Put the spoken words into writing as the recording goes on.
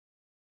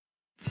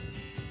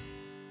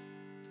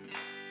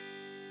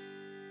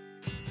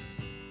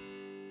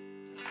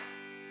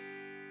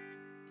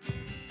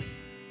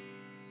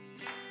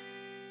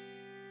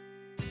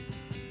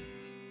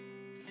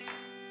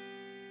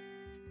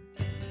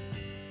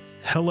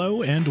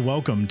Hello and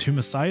welcome to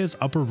Messiah's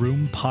Upper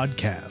Room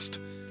podcast.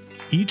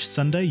 Each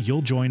Sunday,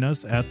 you'll join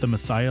us at the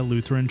Messiah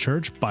Lutheran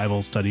Church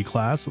Bible study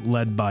class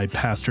led by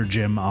Pastor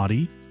Jim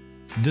Oddie.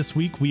 This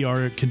week, we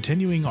are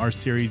continuing our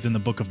series in the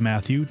book of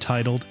Matthew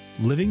titled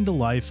Living the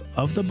Life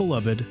of the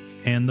Beloved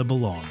and the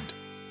Belonged.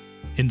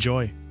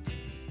 Enjoy.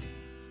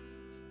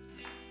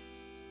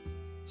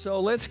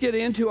 So let's get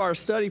into our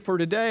study for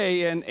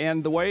today,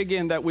 and the way,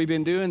 again, that we've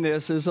been doing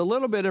this is a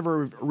little bit of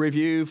a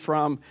review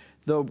from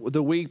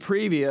the week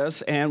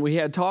previous, and we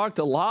had talked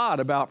a lot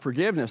about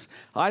forgiveness.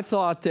 I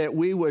thought that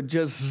we would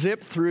just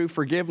zip through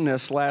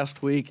forgiveness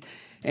last week,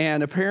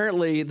 and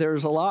apparently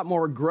there's a lot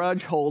more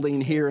grudge holding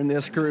here in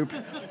this group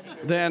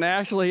than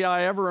actually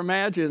I ever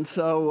imagined,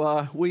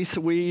 so we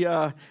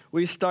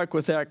stuck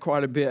with that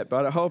quite a bit,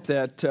 but I hope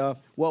that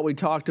what we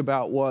talked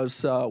about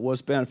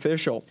was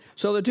beneficial.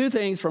 So the two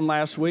things from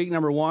last week,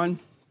 number one,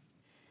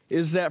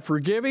 is that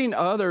forgiving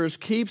others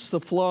keeps the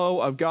flow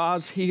of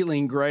God's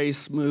healing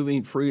grace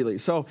moving freely.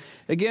 So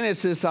again,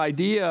 it's this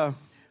idea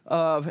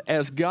of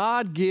as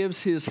God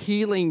gives his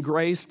healing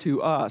grace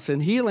to us,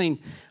 and healing,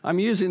 I'm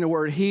using the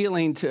word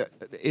healing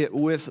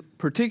with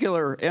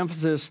particular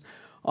emphasis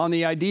on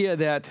the idea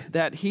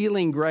that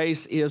healing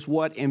grace is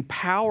what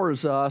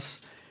empowers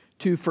us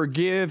to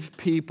forgive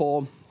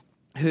people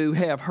who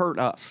have hurt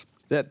us.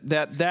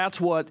 That's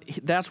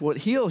what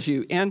heals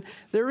you. And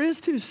there is,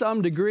 to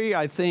some degree,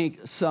 I think,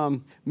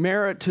 some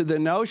merit to the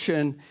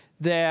notion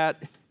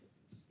that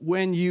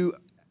when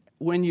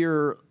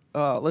you're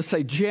let's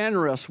say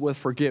generous with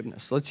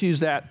forgiveness, let's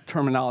use that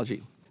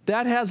terminology,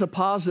 that has a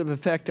positive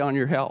effect on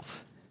your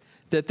health.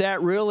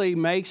 That really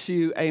makes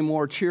you a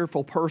more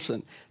cheerful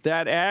person.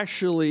 That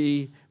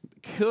actually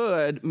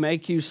could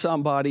make you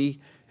somebody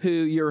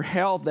who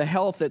the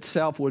health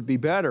itself would be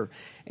better.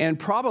 And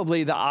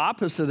probably the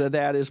opposite of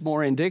that is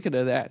more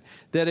indicative of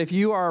that if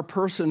you are a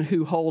person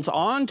who holds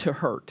on to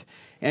hurt,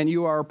 and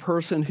you are a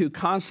person who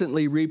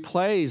constantly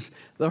replays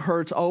the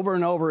hurts over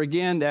and over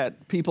again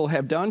that people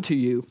have done to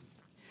you,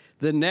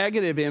 the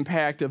negative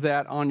impact of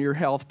that on your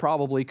health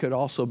probably could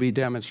also be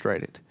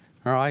demonstrated.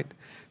 All right?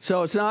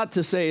 So it's not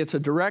to say it's a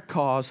direct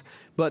cause,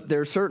 but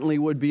there certainly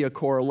would be a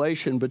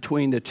correlation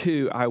between the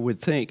two, I would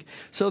think.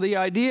 So the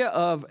idea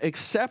of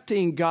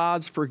accepting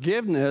God's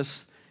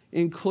forgiveness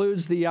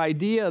includes the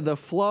idea the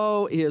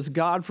flow is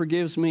God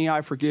forgives me,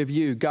 I forgive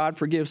you. God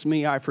forgives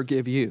me, I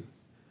forgive you.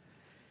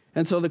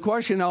 And so the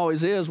question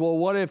always is, well,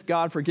 what if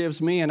God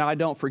forgives me and I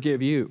don't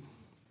forgive you?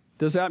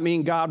 Does that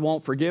mean God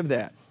won't forgive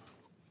that?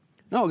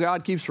 No,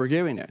 God keeps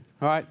forgiving it,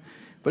 all right?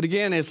 But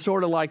again, it's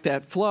sort of like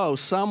that flow.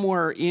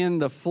 Somewhere in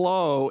the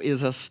flow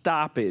is a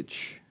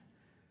stoppage.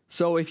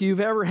 So if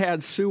you've ever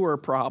had sewer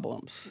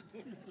problems,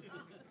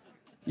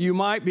 you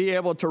might be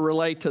able to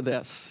relate to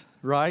this,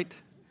 right?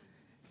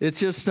 It's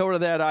just sort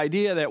of that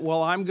idea that,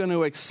 well, I'm going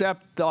to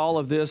accept all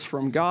of this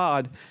from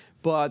God,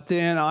 but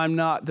then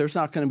there's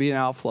not going to be an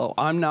outflow.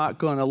 I'm not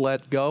going to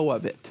let go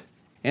of it.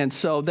 And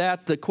so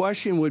the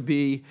question would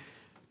be,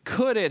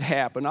 could it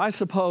happen? I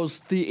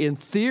suppose in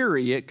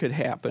theory it could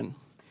happen,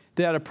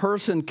 that a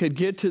person could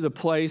get to the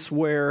place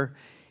where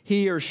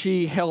he or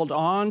she held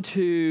on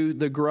to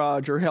the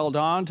grudge or held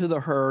on to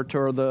the hurt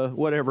or the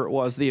whatever it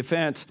was, the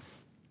offense,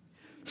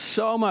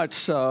 so much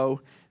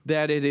so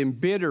that it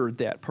embittered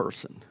that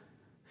person.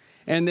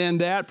 And then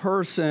that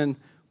person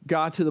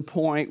got to the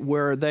point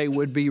where they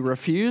would be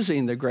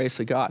refusing the grace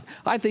of God.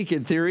 I think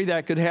in theory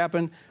that could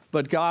happen,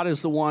 but God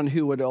is the one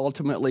who would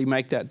ultimately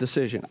make that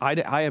decision.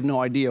 I have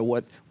no idea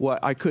what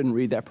I couldn't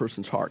read that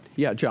person's heart.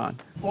 Yeah, John.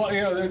 Well,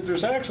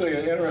 there's actually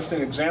an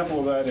interesting example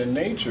of that in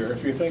nature.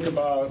 If you think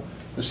about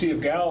the Sea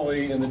of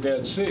Galilee and the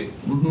Dead Sea,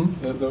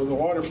 the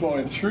water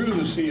flowing through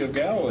the Sea of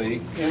Galilee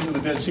into the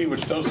Dead Sea,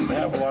 which doesn't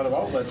have a lot of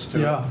outlets to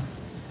it.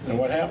 And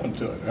what happened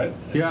to it, right?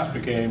 It just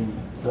became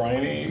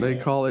briny. They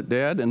call it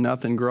dead, and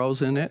nothing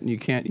grows in it, and you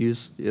can't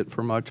use it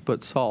for much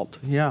but salt.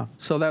 Yeah,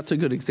 so that's a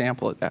good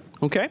example of that.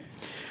 Okay?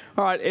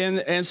 All right,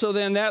 and so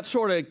then that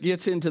sort of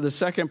gets into the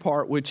second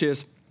part, which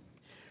is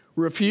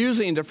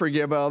refusing to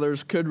forgive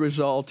others could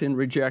result in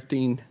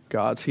rejecting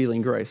God's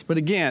healing grace. But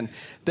again,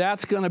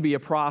 that's going to be a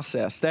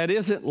process. That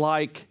isn't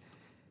like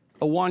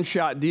a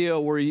one-shot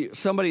deal where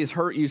somebody has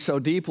hurt you so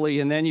deeply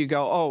and then you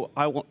go,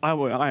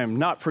 I am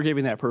not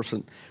forgiving that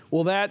person.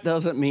 Well, that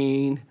doesn't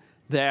mean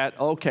that,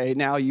 okay,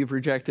 now you've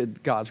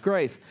rejected God's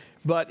grace.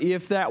 But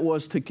if that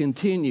was to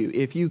continue,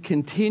 if you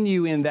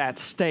continue in that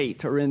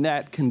state or in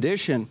that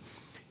condition,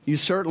 you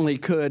certainly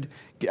could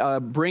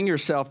bring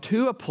yourself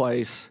to a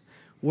place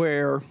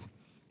where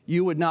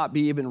you would not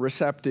be even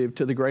receptive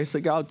to the grace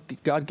that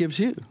God gives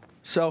you.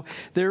 So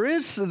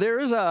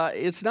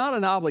it's not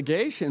an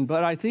obligation,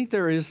 but I think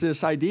there is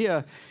this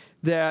idea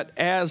that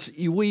as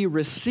we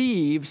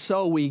receive,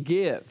 so we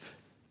give.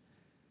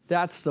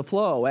 That's the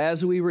flow.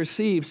 As we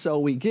receive, so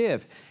we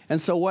give. And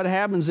so what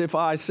happens if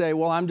I say,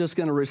 well, I'm just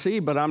going to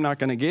receive, but I'm not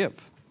going to give?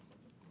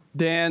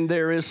 Then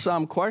there is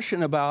some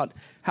question about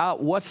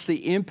what's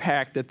the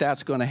impact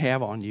that's going to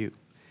have on you.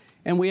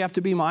 And we have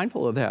to be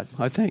mindful of that,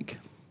 I think.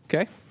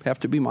 Okay? Have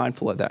to be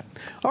mindful of that.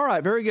 All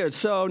right, very good.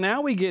 So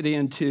now we get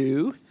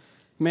into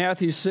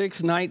Matthew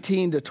 6,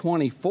 19 to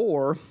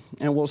 24,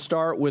 and we'll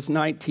start with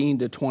 19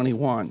 to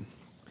 21.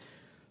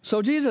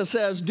 So Jesus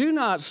says, "Do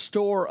not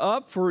store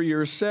up for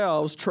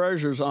yourselves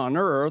treasures on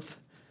earth,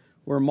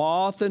 where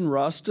moth and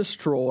rust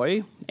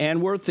destroy,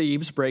 and where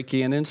thieves break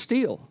in and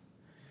steal.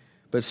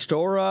 But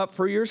store up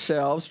for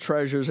yourselves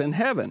treasures in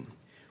heaven,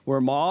 where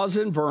moths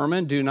and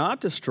vermin do not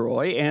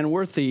destroy, and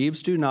where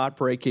thieves do not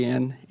break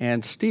in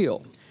and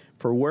steal.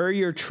 For where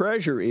your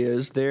treasure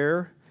is,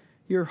 there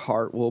your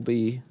heart will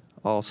be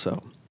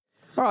also."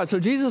 All right, so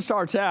Jesus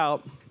starts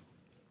out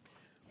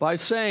by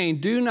saying,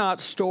 do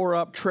not store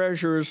up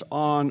treasures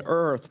on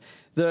earth.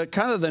 The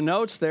kind of the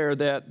notes there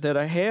that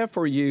I have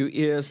for you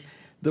is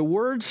the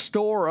word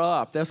store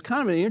up. That's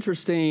kind of an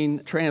interesting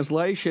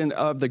translation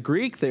of the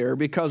Greek there,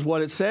 because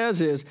what it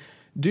says is,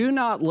 do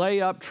not lay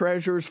up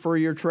treasures for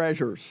your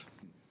treasures,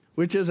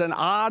 which is an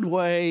odd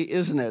way,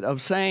 isn't it,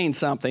 of saying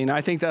something. I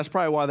think that's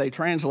probably why they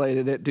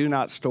translated it, do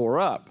not store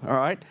up, all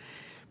right?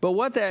 But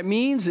what that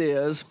means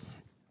is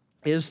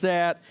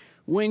that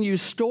when you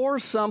store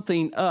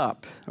something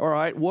up, all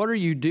right, what are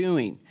you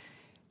doing?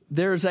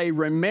 There's a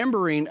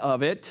remembering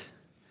of it.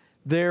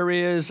 There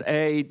is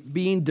a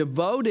being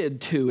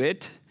devoted to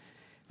it.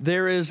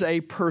 There is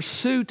a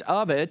pursuit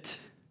of it.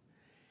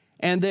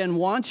 And then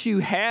once you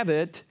have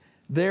it,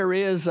 there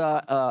is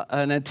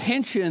an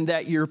attention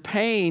that you're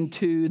paying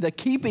to the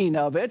keeping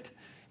of it.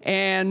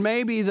 And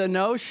maybe the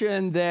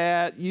notion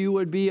that you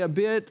would be a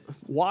bit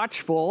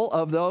watchful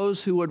of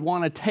those who would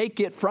want to take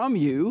it from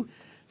you.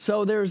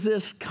 So there's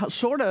this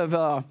sort of,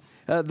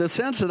 the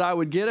sense that I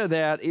would get of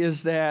that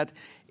is that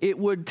it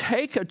would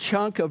take a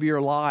chunk of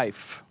your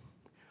life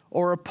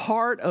or a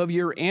part of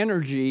your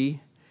energy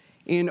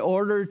in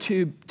order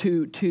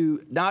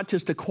to not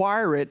just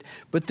acquire it,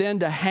 but then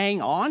to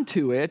hang on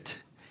to it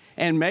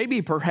and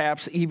maybe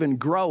perhaps even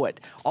grow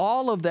it.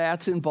 All of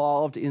that's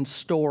involved in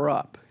store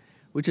up,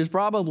 which is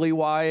probably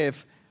why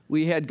if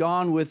we had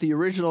gone with the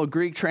original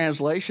Greek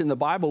translation, the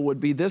Bible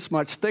would be this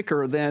much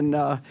thicker than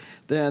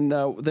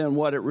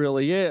what it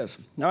really is.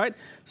 All right?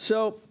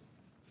 So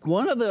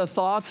one of the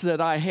thoughts that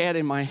I had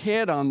in my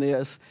head on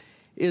this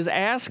is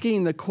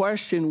asking the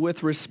question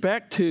with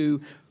respect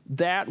to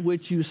that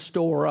which you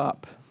store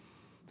up.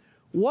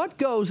 What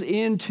goes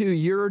into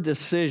your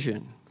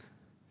decision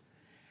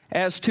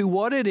as to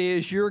what it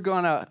is you're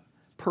going to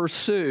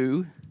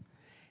pursue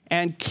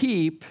and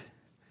keep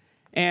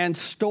and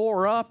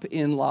store up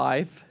in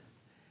life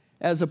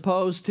as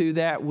opposed to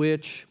that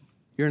which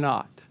you're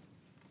not?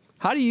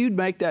 How do you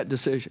make that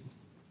decision?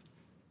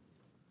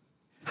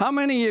 How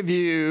many of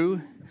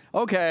you,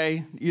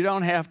 okay, you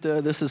don't have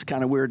to, this is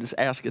kind of weird to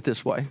ask it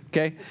this way,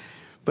 okay?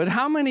 But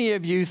how many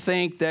of you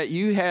think that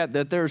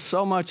that there's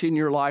so much in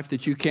your life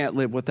that you can't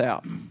live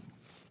without?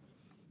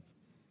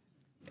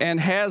 And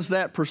has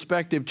that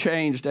perspective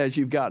changed as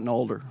you've gotten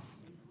older?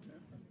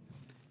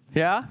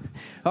 Yeah?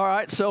 All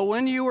right, so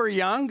when you were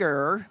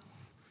younger,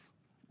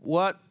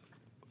 what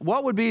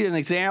would be an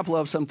example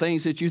of some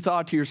things that you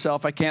thought to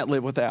yourself, I can't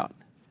live without?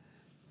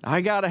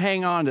 I got to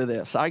hang on to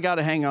this. I got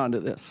to hang on to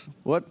this.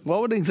 What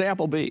would an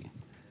example be?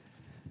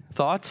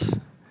 Thoughts?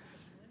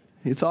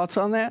 Any thoughts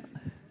on that?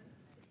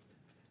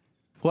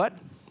 What?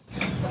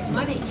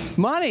 Money.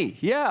 Money,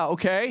 yeah,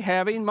 okay,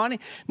 having money.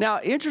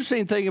 Now,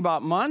 interesting thing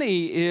about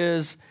money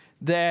is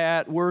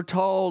that we're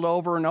told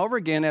over and over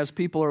again as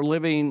people are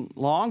living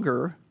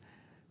longer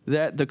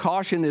that the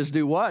caution is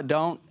do what?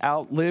 Don't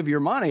outlive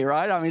your money,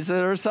 right? I mean, so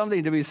there's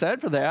something to be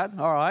said for that,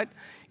 all right?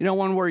 You know,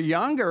 when we're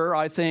younger,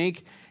 I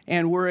think,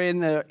 and we're in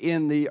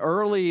the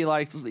early,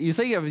 like, you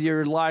think of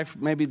your life,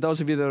 maybe those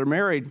of you that are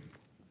married,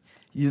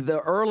 the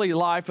early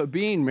life of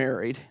being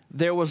married,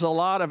 there was a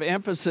lot of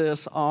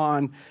emphasis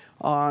on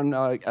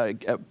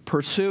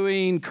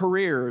pursuing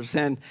careers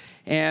and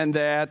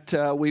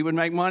that we would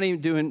make money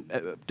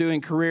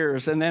doing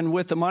careers. And then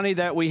with the money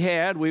that we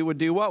had, we would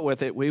do what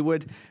with it? We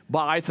would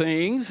buy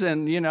things,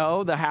 and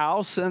the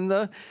house and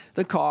the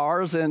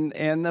cars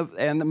and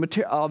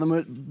all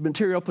the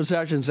material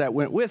possessions that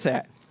went with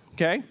that.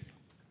 Okay,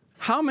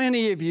 how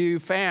many of you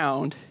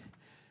found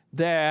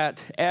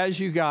that as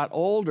you got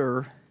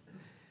older,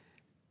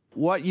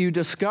 what you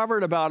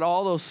discovered about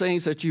all those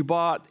things that you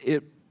bought,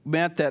 it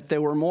meant that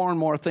there were more and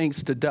more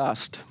things to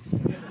dust?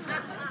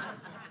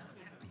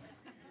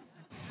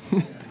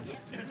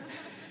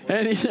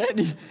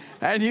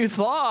 and you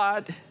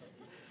thought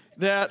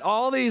that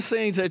all these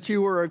things that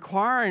you were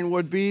acquiring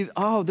would be,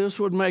 this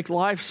would make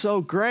life so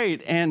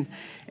great, and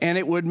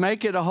it would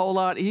make it a whole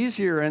lot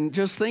easier, and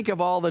just think of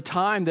all the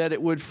time that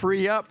it would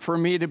free up for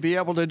me to be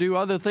able to do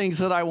other things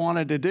that I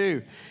wanted to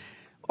do.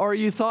 Or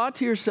you thought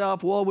to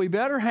yourself, well, we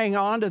better hang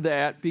on to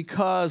that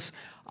because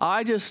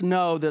I just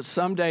know that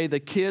someday the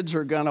kids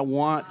are going to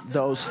want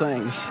those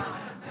things,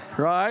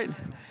 right?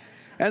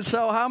 And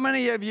so how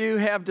many of you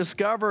have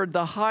discovered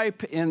the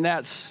hype in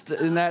that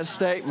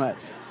statement?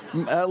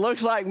 It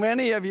looks like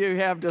many of you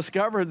have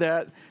discovered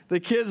that the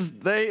kids,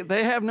 they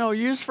have no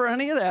use for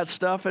any of that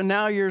stuff, and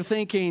now you're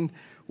thinking,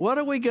 what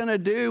are we going to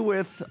do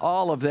with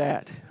all of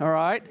that, all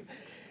right?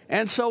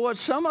 And so what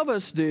some of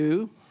us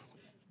do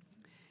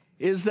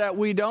is that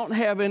we don't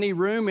have any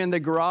room in the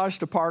garage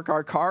to park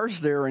our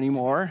cars there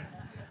anymore,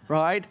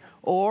 right?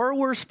 Or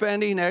we're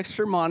spending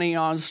extra money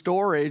on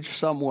storage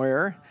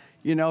somewhere,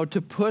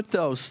 to put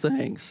those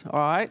things, all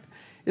right?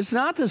 It's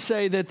not to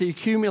say that the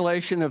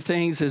accumulation of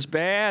things is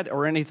bad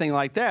or anything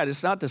like that.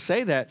 It's not to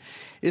say that.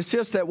 It's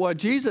just that what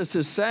Jesus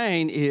is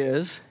saying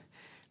is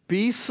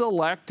be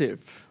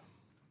selective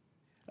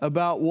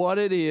about what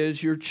it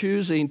is you're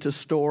choosing to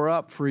store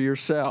up for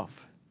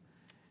yourself.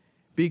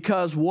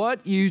 Because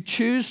what you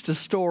choose to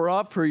store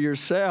up for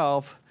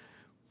yourself,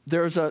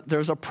 there's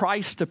a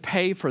price to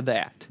pay for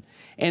that.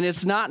 And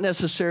it's not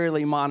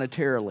necessarily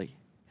monetarily.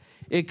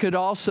 It could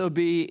also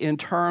be in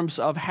terms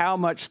of how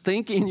much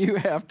thinking you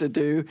have to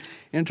do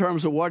in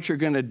terms of what you're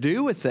going to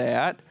do with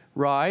that,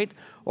 right?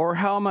 Or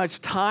how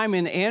much time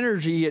and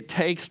energy it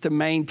takes to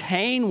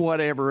maintain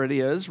whatever it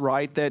is,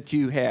 right, that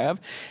you have.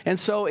 And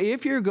so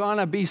if you're going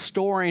to be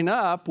storing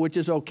up, which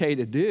is okay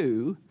to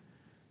do,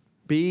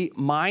 be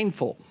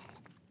mindful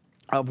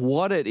of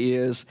what it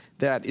is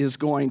that is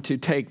going to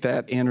take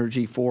that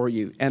energy for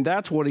you. And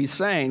that's what he's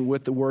saying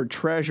with the word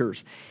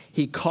treasures.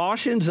 He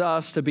cautions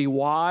us to be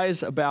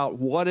wise about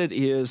what it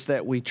is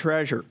that we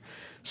treasure.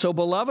 So,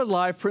 beloved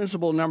life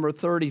principle number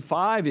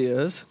 35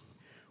 is,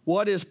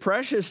 what is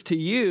precious to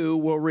you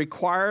will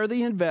require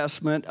the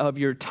investment of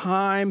your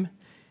time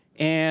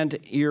and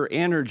your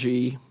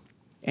energy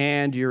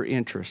and your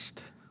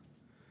interest.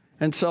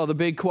 And so the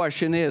big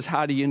question is,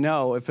 how do you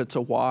know if it's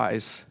a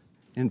wise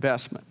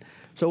investment?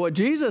 So what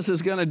Jesus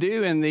is going to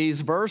do in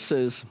these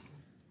verses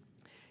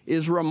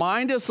is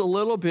remind us a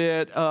little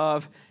bit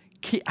of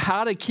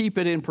how to keep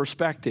it in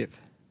perspective.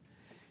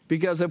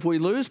 Because if we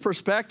lose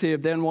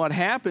perspective, then what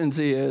happens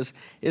is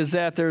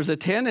that there's a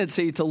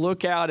tendency to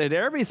look out at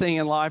everything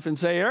in life and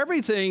say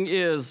everything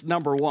is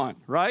number one,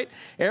 right?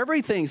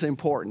 Everything's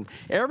important.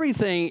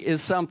 Everything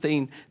is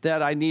something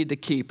that I need to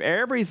keep.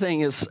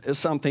 Everything is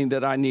something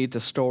that I need to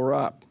store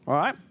up, all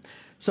right?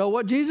 So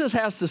what Jesus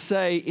has to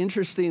say,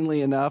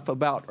 interestingly enough,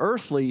 about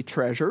earthly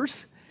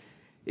treasures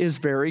is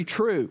very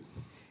true,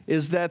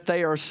 is that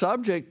they are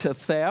subject to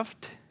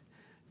theft,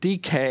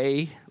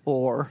 decay,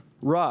 or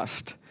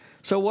rust.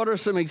 So what are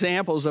some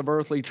examples of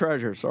earthly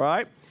treasures, all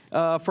right?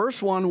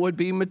 First one would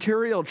be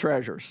material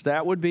treasures.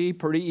 That would be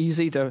pretty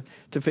easy to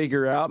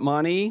figure out.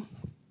 Money,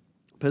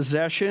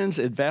 possessions,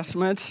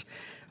 investments,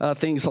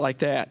 things like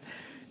that.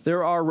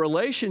 There are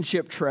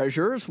relationship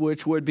treasures,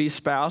 which would be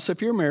spouse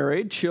if you're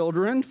married,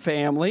 children,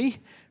 family,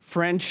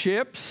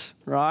 friendships,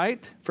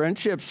 right?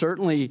 Friendships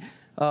certainly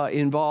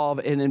involve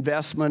an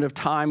investment of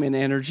time and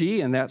energy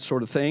and that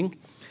sort of thing.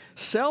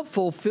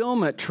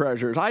 Self-fulfillment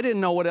treasures. I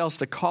didn't know what else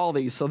to call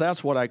these, so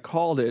that's what I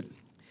called it.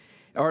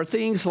 Are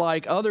things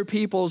like other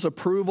people's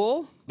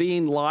approval,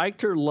 being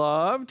liked or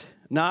loved,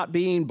 not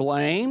being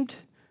blamed,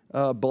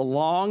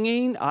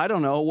 belonging. I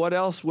don't know what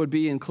else would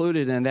be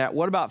included in that.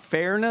 What about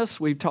fairness?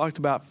 We've talked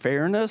about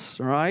fairness,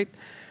 right?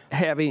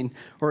 Having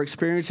or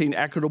experiencing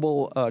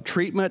equitable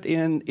treatment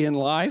in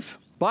life.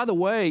 By the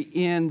way,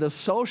 in the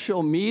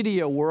social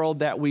media world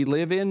that we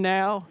live in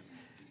now,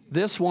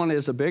 this one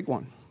is a big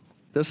one.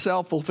 The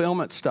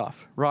self-fulfillment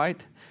stuff, right?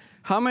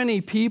 How many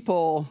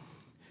people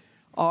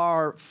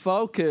are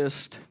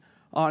focused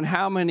on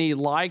how many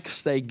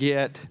likes they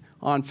get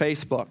on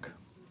Facebook?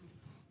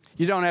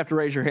 You don't have to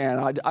raise your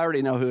hand. I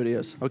already know who it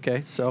is.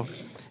 Okay, so,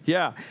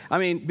 yeah. I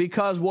mean,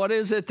 because what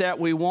is it that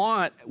we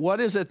want? What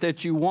is it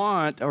that you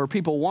want or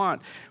people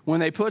want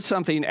when they put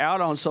something out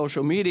on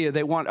social media?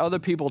 They want other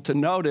people to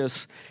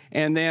notice,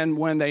 and then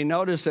when they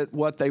notice it,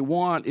 what they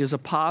want is a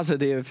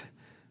positive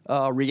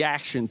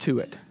reaction to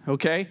it,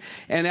 okay?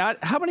 And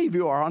how many of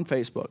you are on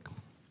Facebook?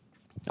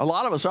 A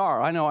lot of us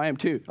are. I know I am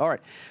too. All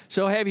right.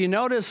 So have you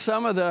noticed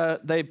some of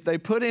they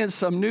put in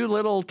some new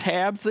little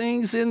tab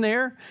things in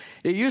there?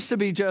 It used to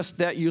be just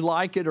that you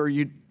like it or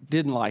you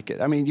didn't like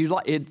it. I mean,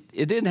 it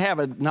didn't have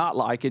a not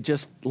like, it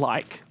just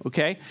like,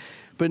 okay?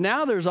 But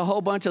now there's a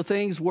whole bunch of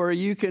things where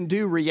you can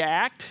do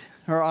react,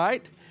 all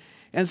right?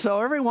 And so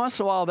every once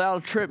in a while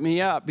that'll trip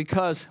me up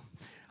because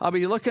I'll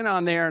be looking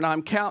on there and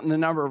I'm counting the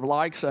number of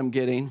likes I'm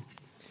getting.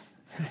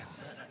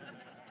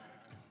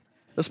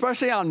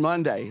 Especially on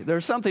Monday.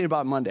 There's something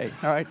about Monday,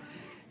 all right?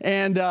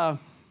 And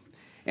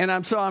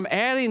I'm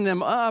adding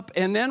them up,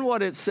 and then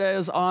what it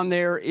says on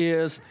there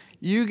is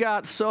you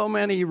got so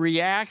many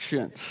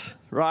reactions,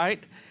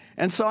 right?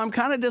 And so I'm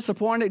kind of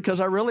disappointed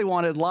because I really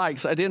wanted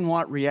likes. I didn't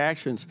want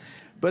reactions.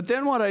 But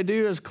then what I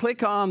do is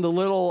click on the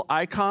little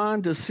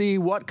icon to see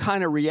what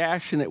kind of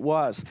reaction it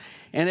was.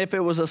 And if it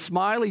was a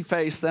smiley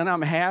face, then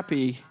I'm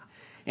happy.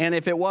 And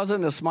if it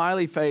wasn't a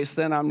smiley face,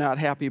 then I'm not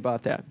happy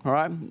about that, all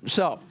right?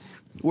 So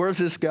where does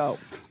this go?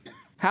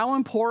 How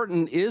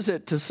important is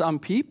it to some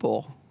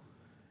people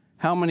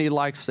how many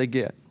likes they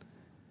get?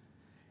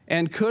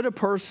 And could a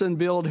person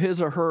build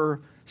his or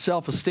her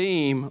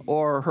self-esteem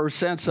or her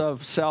sense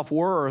of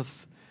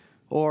self-worth,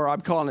 or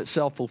I'm calling it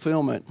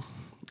self-fulfillment,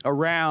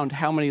 around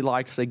how many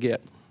likes they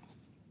get?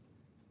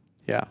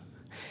 Yeah.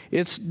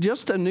 It's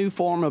just a new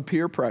form of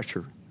peer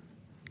pressure.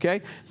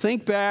 Okay?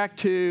 Think back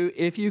to,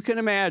 if you can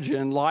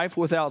imagine, life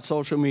without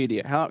social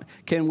media. How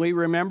can we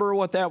remember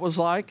what that was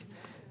like?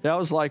 That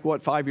was like,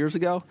 what, 5 years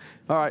ago?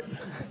 All right.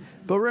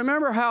 But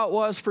remember how it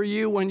was for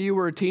you when you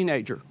were a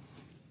teenager.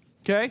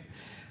 Okay?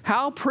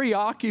 How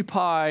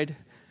preoccupied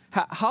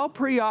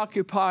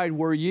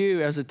were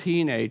you as a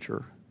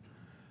teenager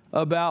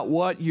about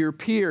what your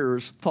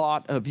peers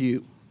thought of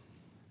you?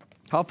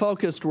 How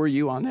focused were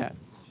you on that?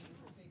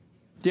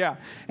 Yeah.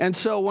 And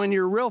so when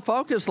you're real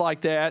focused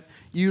like that,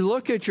 you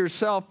look at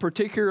yourself,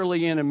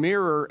 particularly in a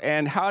mirror,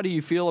 and how do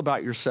you feel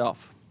about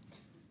yourself?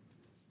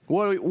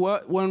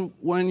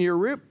 When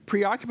you're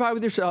preoccupied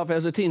with yourself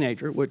as a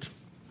teenager, which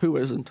who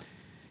isn't,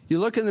 you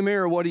look in the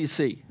mirror, what do you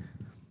see?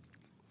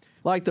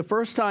 Like the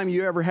first time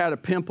you ever had a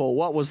pimple,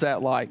 what was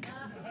that like?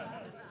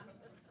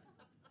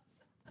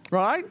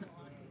 Right?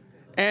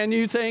 And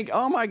you think,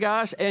 oh my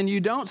gosh, and you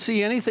don't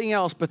see anything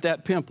else but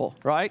that pimple,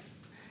 right?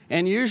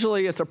 And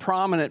usually it's a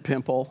prominent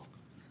pimple,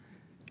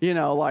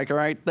 like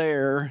right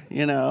there,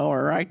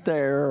 or right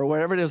there, or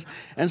whatever it is.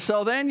 And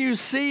so then you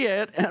see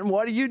it, and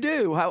what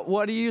do?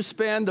 What do you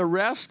spend the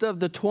rest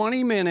of the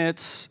 20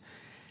 minutes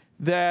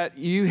that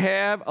you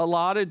have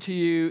allotted to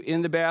you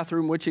in the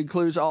bathroom, which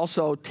includes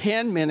also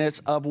 10 minutes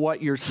of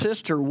what your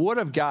sister would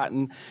have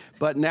gotten,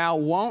 but now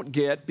won't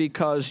get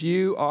because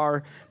you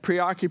are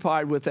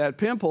preoccupied with that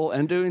pimple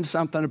and doing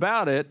something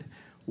about it?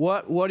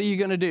 What are you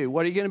going to do?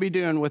 What are you going to be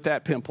doing with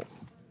that pimple?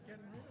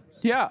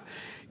 Yeah,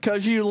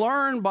 because you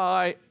learn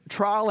by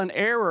trial and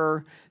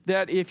error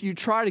that if you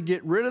try to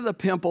get rid of the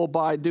pimple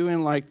by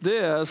doing like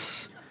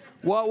this,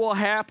 what will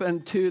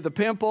happen to the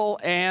pimple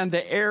and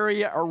the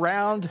area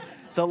around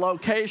the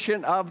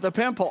location of the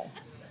pimple?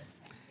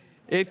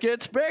 It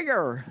gets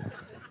bigger,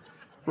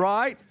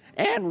 right?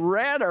 And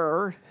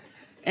redder,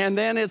 and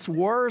then it's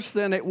worse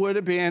than it would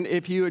have been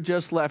if you had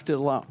just left it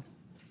alone.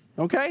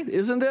 Okay?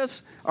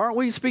 Aren't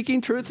we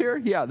speaking truth here?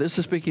 Yeah, this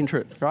is speaking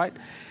truth, right?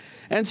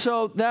 And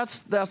so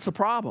that's the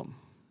problem,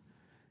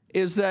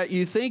 is that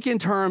you think in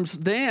terms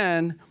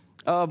then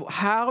of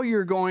how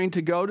you're going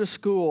to go to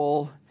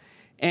school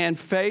and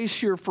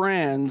face your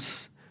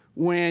friends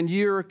when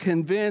you're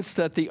convinced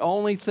that the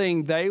only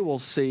thing they will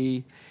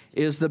see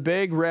is the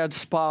big red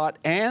spot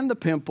and the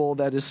pimple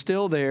that is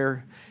still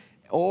there,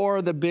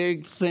 or the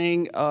big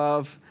thing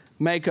of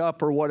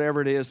makeup or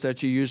whatever it is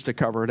that you use to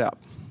cover it up.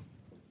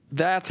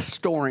 That's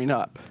storing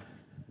up.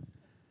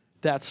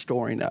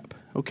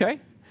 Okay?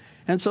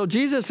 And so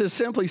Jesus is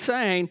simply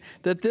saying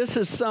that this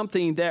is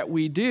something that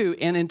we do.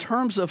 And in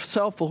terms of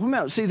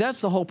self-fulfillment, see,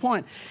 that's the whole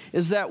point,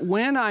 is that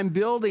when I'm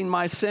building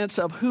my sense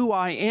of who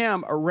I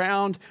am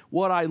around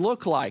what I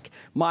look like,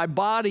 my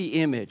body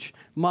image,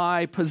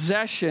 my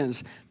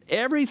possessions,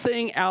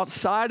 everything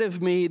outside of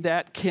me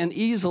that can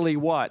easily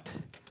what?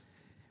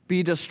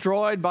 Be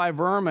destroyed by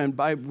vermin,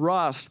 by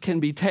rust, can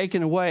be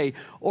taken away,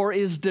 or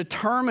is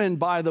determined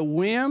by the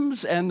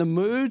whims and the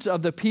moods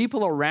of the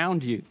people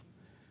around you.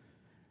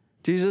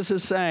 Jesus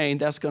is saying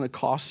that's going to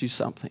cost you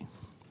something,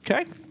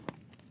 okay?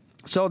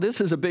 So this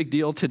is a big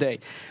deal today.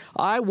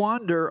 I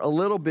wonder a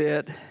little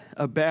bit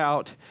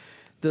about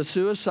the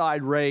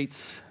suicide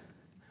rates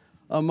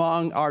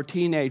among our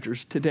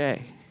teenagers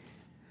today.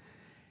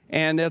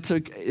 And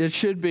it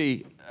should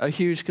be a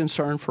huge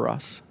concern for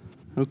us,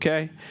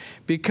 okay?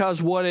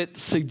 Because what it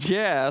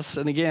suggests,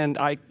 and again,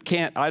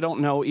 I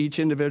don't know each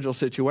individual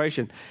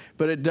situation,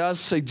 but it does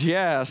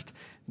suggest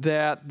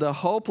that the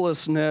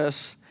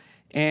hopelessness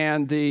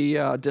and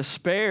the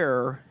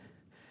despair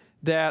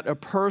that a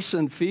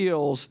person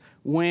feels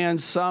when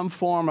some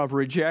form of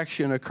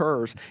rejection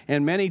occurs.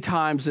 And many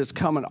times it's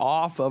coming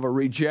off of a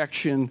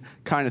rejection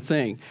kind of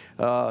thing.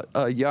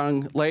 A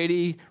young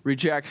lady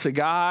rejects a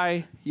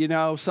guy,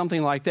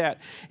 something like that.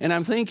 And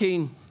I'm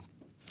thinking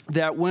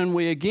that when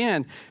we,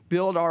 again,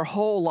 build our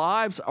whole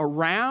lives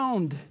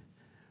around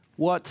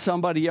what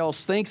somebody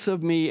else thinks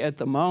of me at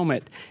the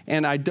moment,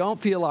 and I don't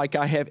feel like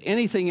I have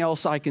anything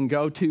else I can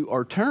go to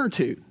or turn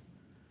to,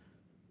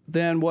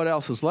 then what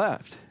else is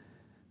left?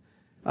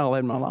 I'll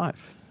end my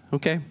life.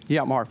 Okay?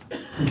 Yeah, Marv.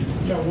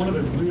 Yeah, one of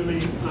the really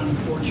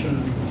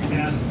unfortunate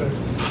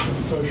aspects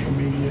of social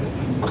media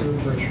and peer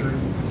pressure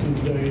these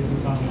days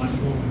is online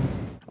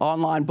bullying.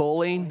 Online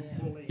bullying?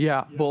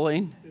 Yeah,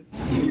 bullying.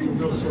 It's a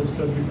real sore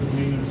subject for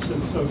me, and it's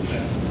just so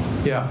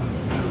sad. Yeah.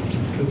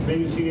 Because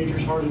being a teenager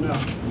is hard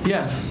enough.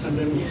 Yes. And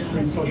then we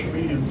bring social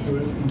media into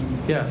it.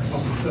 And yes.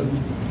 All of a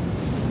sudden,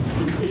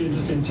 it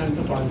just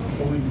intensifies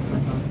the bullying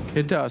sometimes.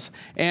 It does.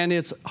 And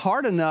it's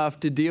hard enough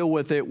to deal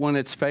with it when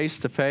it's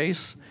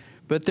face-to-face,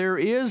 but there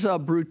is a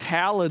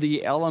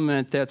brutality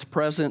element that's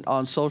present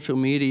on social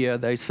media,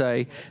 they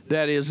say,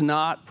 that is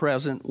not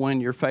present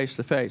when you're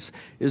face-to-face.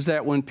 Is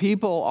that when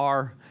people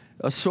are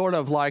sort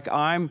of like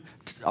I'm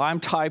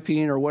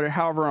typing or whatever,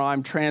 however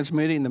I'm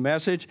transmitting the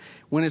message,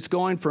 when it's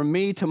going from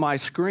me to my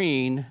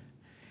screen,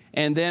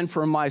 and then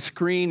from my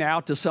screen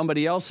out to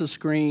somebody else's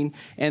screen,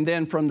 and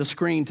then from the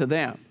screen to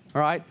them.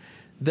 All right?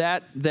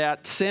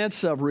 That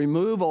sense of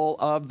removal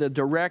of the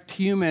direct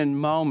human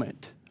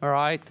moment, all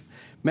right,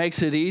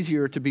 makes it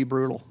easier to be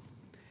brutal.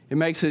 It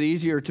makes it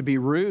easier to be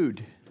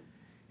rude.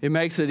 It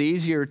makes it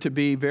easier to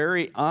be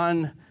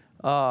to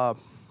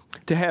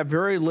have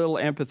very little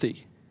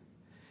empathy.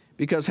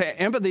 Because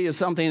empathy is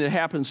something that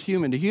happens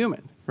human to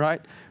human,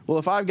 right? Well,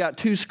 if I've got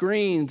two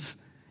screens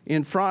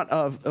in front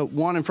of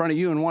one in front of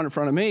you and one in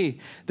front of me,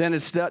 then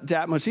it's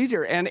that much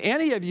easier. And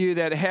any of you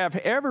that have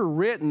ever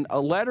written a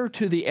letter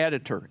to the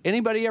editor,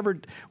 anybody ever?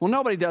 Well,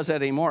 nobody does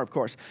that anymore, of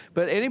course.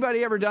 But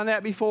anybody ever done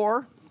that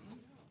before?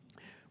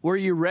 Where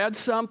you read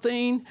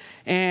something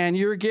and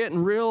you're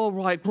getting real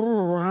like,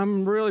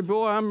 I'm really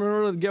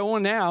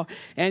going now,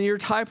 and you're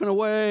typing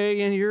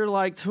away and you're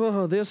like,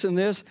 oh, this and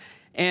this.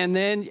 And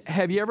then,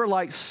 have you ever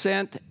like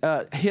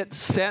hit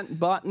sent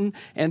button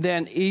and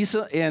then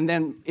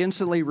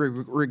instantly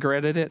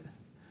regretted it?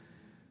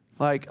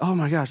 Like, oh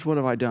my gosh, what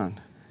have I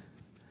done?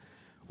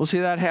 Well, see,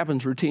 that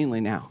happens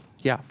routinely now.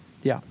 Yeah.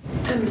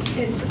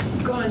 It's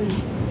gone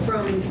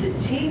from the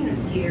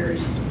teen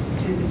years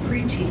to the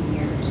preteen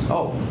years.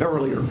 Oh,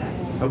 earlier.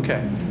 Suicide.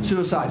 Okay.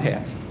 Suicide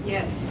has.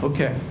 Yes.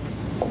 Okay.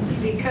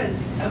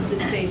 Because of the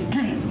same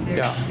thing.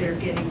 They're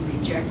getting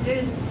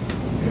rejected.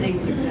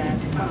 Things that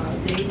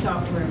they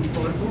thought were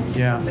important.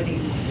 Yeah. Somebody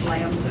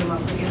slams them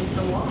up against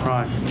the wall.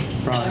 Right.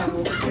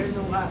 So there's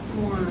a lot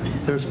more.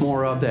 There's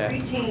more of that.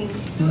 Preteen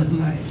suicides.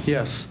 Mm-hmm.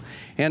 Yes.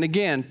 And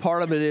again,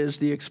 part of it is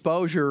the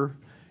exposure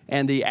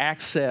and the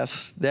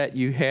access that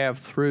you have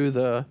through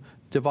the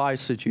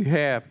device that you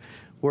have.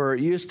 Where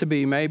it used to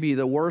be maybe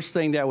the worst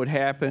thing that would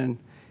happen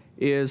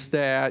is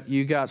that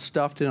you got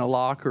stuffed in a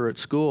locker at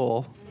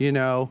school, given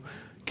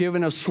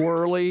a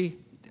swirly.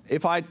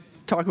 If I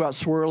talk about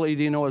swirly,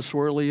 do you know what a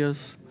swirly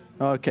is?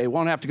 Okay,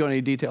 won't have to go into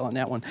any detail on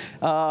that one.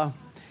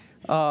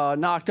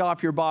 Knocked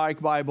off your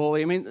bike by a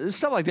bully. I mean,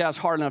 stuff like that's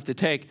hard enough to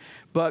take,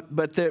 but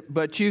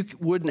you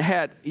wouldn't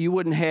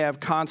have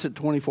constant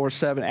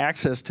 24/7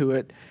 access to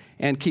it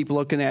and keep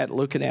looking at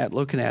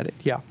it.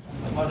 Yeah.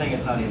 I think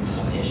it's not even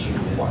just an issue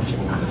with watching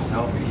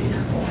itself. It's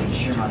the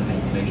sheer amount of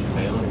information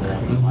available.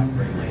 The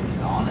library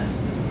is on it.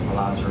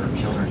 Allows for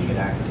children to get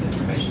access to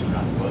information they're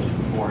not supposed to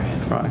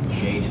beforehand. Right.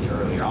 Jaded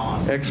earlier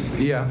on.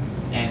 Yeah.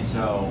 And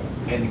so,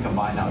 and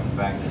combined now with the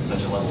fact that there's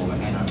such a level of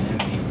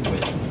anonymity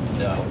with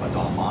what's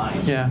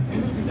online,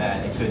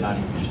 that it could not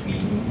even just be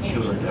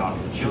children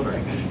talking to children.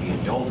 It could just be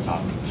adults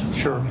talking to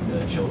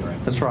children.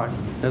 That's right.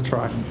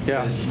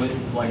 Yeah.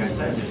 Like I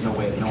said, there's no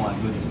way of knowing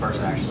who this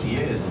person actually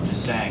is, and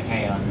just saying,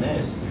 hey, on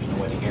this, there's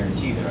no way to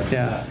guarantee they're actually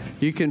that.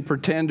 You can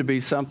pretend to be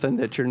something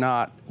that you're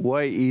not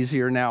way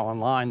easier now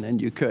online than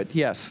you could.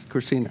 Yes,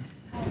 Christina.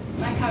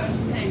 My comment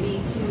was just going to be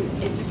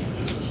it's just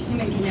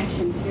human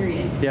connection,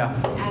 period. Yeah.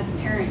 As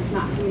parents,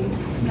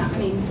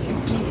 many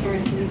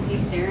parents that you see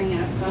staring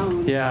at a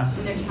phone. Yeah.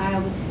 And their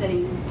child is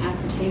sitting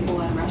at the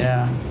table at a restaurant.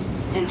 Yeah.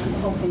 And the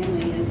whole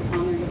family is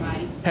on their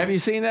device. Have you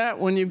seen that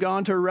when you've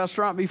gone to a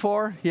restaurant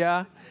before?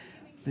 Yeah.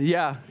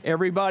 Yeah.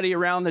 Everybody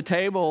around the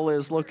table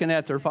is looking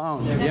at their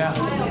phone. Yeah.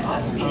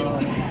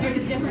 There's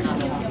a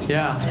difference.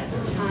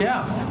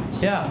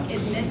 Yeah.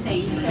 Is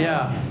missing. So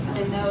Yeah.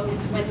 when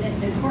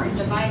this important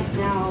device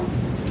now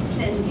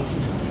sends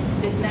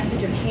this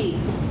message of hate.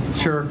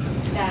 Sure.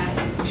 I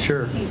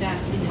think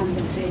that becomes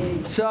a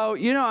big. So,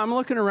 I'm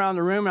looking around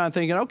the room and I'm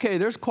thinking, okay,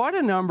 there's quite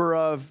a number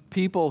of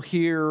people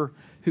here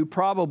who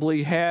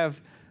probably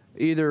have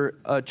either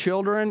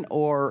children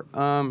or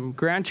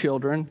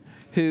grandchildren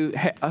who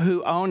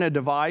own a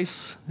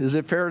device. Is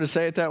it fair to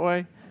say it that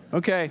way?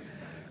 Okay.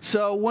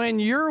 So when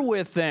you're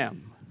with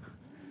them,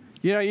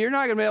 you're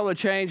not going to be able to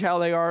change how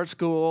they are at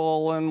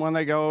school and when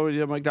they go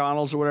to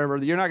McDonald's or whatever.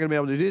 You're not going to be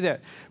able to do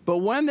that. But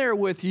when they're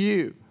with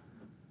you,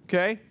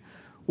 okay,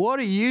 what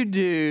do you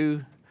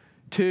do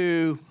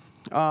to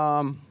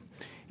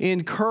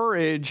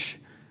encourage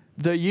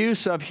the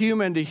use of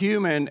human to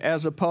human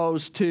as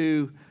opposed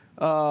to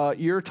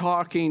you're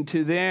talking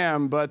to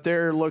them, but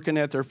they're looking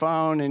at their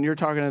phone, and you're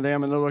talking to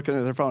them, and they're looking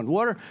at their phone?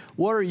 What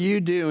are you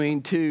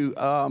doing to?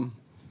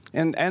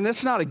 And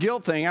it's not a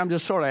guilt thing. I'm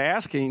just sort of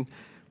asking.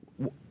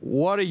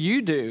 What do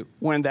you do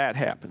when that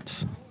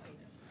happens?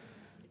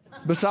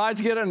 Besides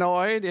get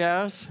annoyed,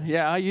 yes.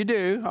 Yeah, you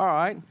do. All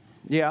right.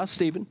 Yeah,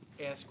 Stephen.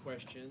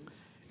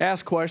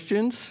 Ask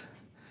questions.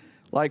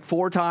 Like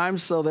 4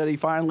 times so that he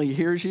finally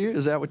hears you.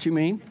 Is that what you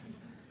mean?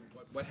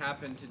 What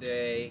happened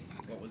today?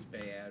 What was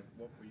bad?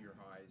 What were your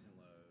highs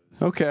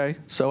and lows? Okay.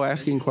 So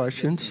asking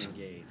questions.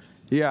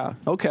 Yeah.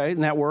 Okay.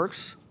 And that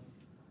works.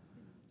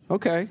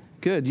 Okay.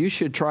 Good. You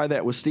should try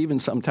that with Stephen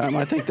sometime.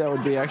 I think that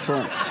would be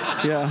excellent.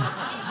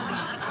 Yeah.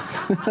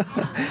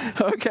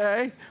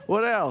 Okay.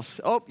 What else?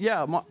 Oh,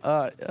 yeah.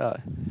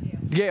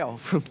 Gail.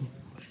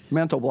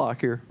 Mental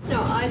block here.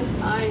 No, I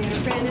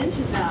ran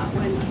into that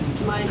when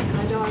my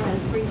daughter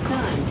has 3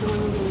 sons, and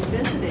when we were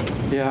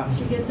visiting. Yeah.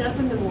 She gets up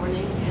in the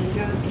morning and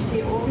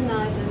she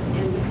organizes,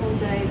 and the whole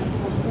day,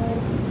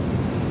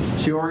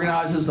 She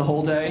organizes the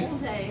whole day? The whole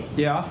day.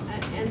 Yeah.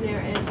 And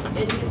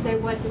you say,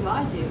 what do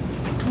I do?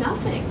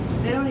 Nothing.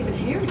 They don't even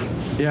hear you.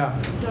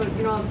 Yeah. So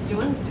you don't have to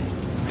do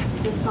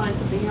anything. Just find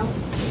something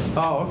else to do.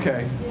 Oh,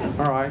 okay. Yeah.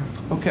 All right.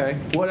 Okay.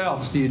 What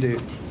else do you do?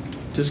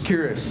 Just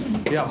curious.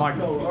 Yeah,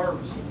 Michael.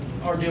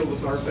 our deal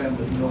with our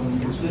family, when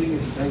we're sitting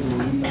at the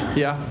table,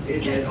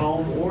 at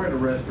home or at a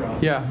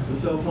restaurant,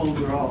 the cell phones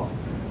are off.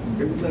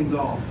 Everything's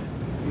off.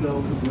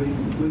 Because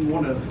we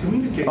want to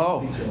communicate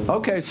with each other.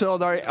 Okay,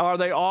 so are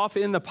they off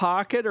in the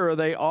pocket, or are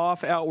they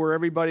off out where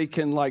everybody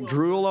can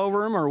drool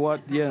over them, or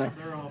what? They're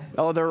off.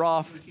 Oh, they're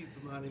off.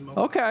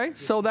 Okay,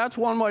 so that's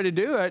one way to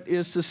do it,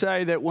 is to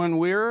say that when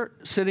we're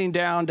sitting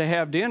down to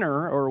have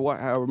dinner or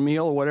a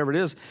meal or whatever it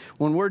is,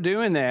 when we're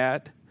doing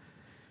that,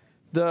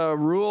 the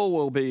rule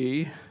will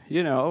be,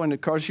 and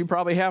of course you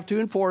probably have to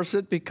enforce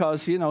it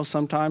because,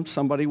 sometimes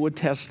somebody would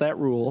test that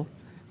rule.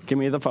 Give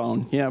me the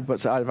phone. Yeah, but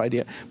it's out of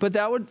idea. But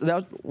that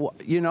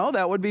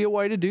would be a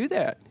way to do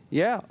that.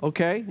 Yeah,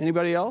 okay.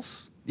 Anybody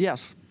else?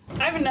 Yes.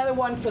 I have another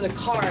one for the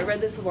car. I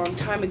read this a long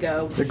time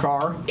ago. The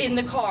car? In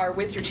the car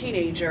with your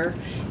teenager.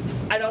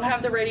 I don't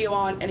have the radio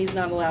on, and he's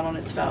not allowed on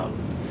his phone.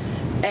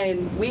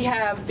 And we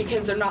have,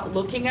 because they're not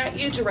looking at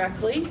you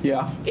directly,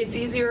 it's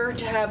easier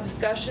to have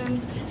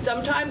discussions.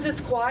 Sometimes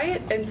it's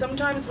quiet, and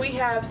sometimes we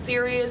have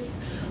serious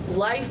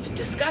life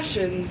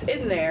discussions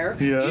in there.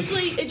 Yes.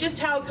 Usually it's just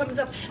how it comes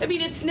up. I mean,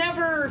 it's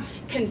never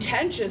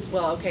contentious.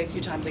 Well, okay, a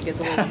few times it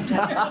gets a little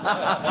contentious.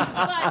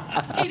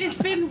 But it has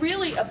been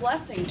really a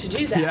blessing to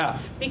do that.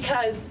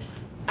 Because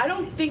I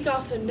don't think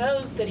Austin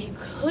knows that he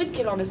could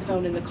get on his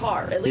phone in the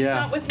car. At least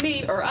not with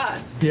me or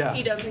us.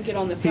 He doesn't get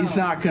on the phone. He's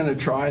not going to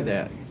try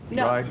that.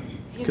 No. Right?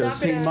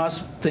 Because he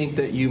must think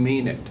that you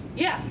mean it.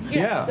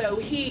 Yeah.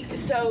 So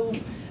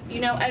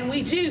and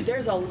we do.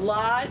 There's a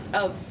lot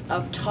of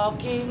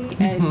talking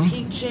and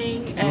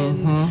teaching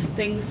and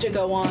things that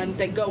go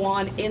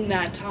on in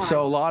that time.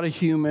 So a lot of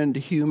human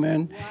to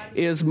human.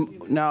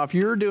 Now, if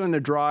you're doing the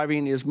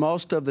driving, is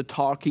most of the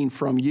talking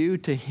from you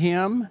to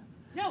him?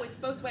 No, it's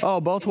both ways. Oh,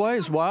 both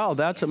ways? Wow,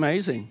 that's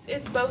amazing.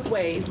 It's both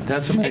ways.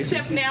 That's amazing.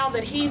 Except now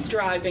that he's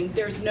driving,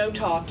 there's no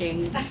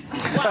talking.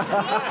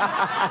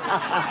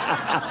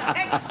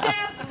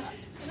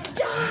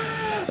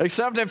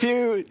 Except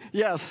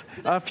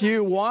a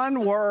few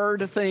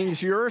one-word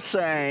things you're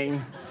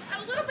saying.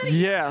 A little bit.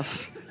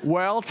 Yes.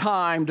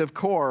 Well-timed, of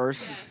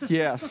course.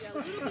 Yes.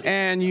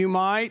 And you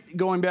might,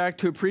 going back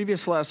to a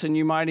previous lesson,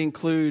 you might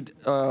include,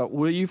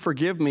 will you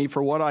forgive me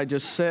for what I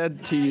just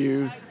said to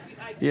you?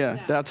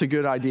 Yeah, that's a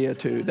good idea,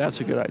 too. That's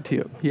a good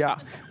idea. Yeah.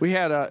 We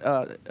had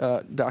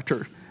a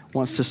doctor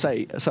wants to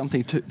say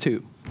something,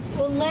 too.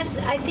 Well,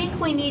 I think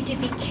we need to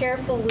be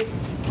careful with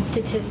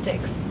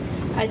statistics.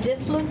 I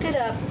just looked it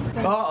up.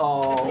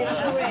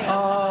 Official rates.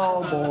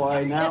 Oh,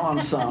 boy. Now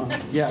I'm sunk.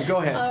 Yeah, go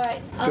ahead. All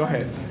right. Go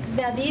ahead.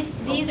 Now,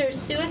 these are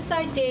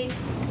suicide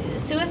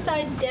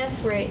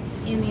death rates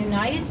in the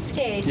United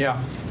States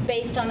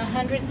based on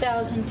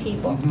 100,000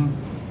 people.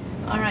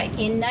 All right.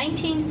 In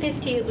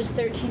 1950, it was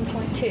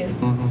 13.2.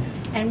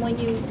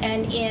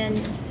 And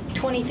in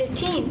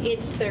 2015,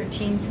 it's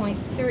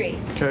 13.3.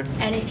 Okay.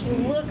 And if you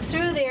look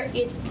through there,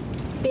 it's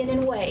been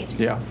in waves.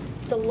 Yeah.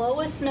 The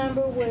lowest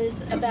number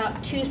was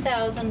about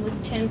 2,000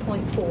 with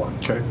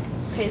 10.4. Okay.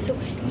 Okay, so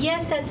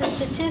yes, that's a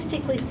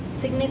statistically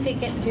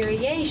significant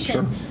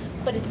variation,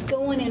 but it's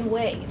going in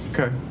waves.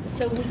 Okay.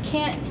 So we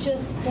can't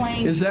just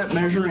blame. Is that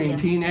measuring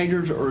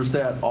teenagers, or is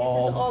that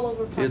all? This is all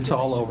over population. It's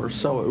all over.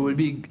 So it would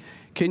be.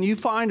 Can you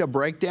find a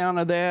breakdown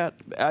of that?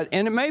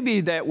 And it may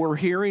be that we're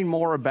hearing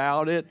more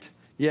about it.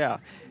 Yeah.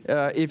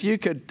 If you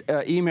could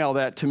email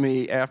that to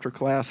me after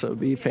class, it would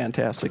be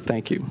fantastic.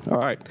 Thank you. All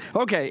right.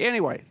 Okay.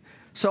 Anyway.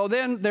 So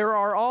then there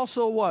are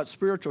also what?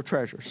 Spiritual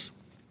treasures.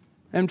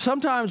 And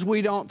sometimes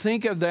we don't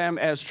think of them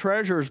as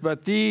treasures,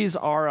 but these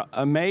are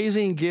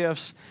amazing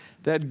gifts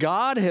that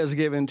God has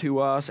given to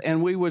us,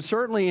 and we would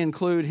certainly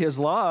include His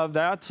love.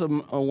 That's a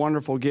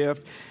wonderful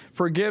gift.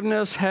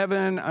 Forgiveness,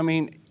 heaven, I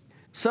mean,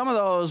 some of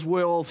those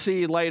we'll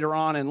see later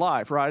on in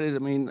life, right? I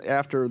mean,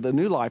 after the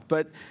new life.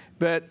 But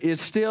it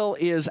still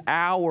is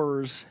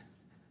ours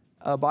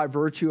by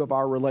virtue of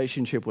our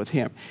relationship with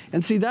Him.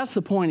 And see, that's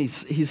the point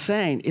he's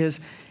saying is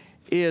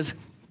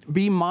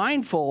be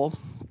mindful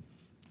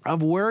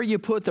of where you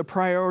put the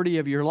priority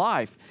of your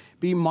life.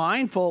 Be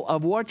mindful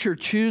of what you're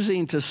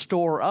choosing to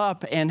store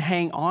up and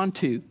hang on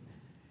to.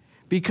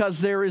 Because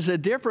there is a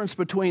difference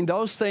between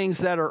those things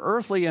that are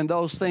earthly and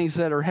those things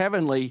that are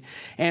heavenly.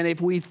 And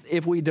if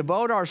we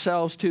devote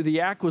ourselves to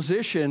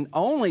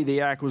only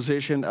the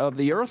acquisition of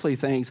the earthly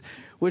things,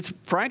 which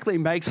frankly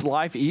makes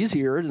life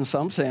easier in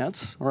some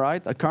sense,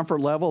 right? A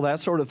comfort level,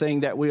 that sort of thing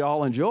that we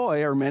all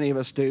enjoy, or many of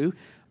us do.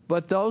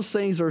 But those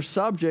things are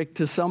subject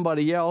to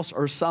somebody else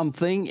or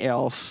something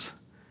else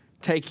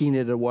taking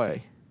it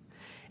away.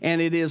 And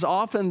it is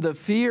often the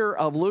fear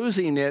of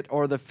losing it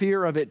or the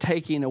fear of it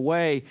taking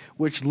away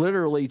which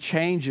literally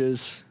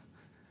changes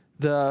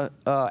the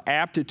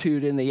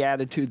aptitude and the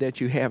attitude that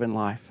you have in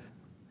life.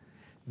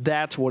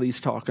 That's what he's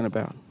talking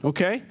about,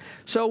 okay?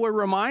 So we're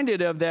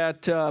reminded of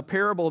that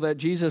parable that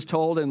Jesus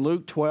told in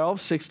Luke 12,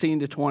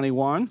 16 to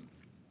 21,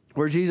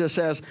 where Jesus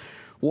says,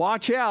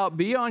 "Watch out,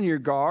 be on your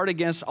guard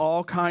against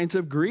all kinds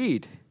of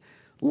greed.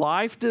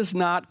 Life does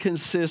not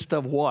consist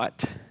of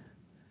what?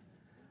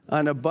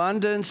 An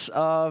abundance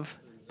of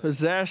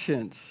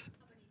possessions.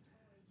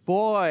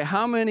 Boy,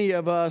 how many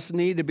of us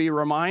need to be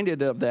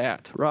reminded of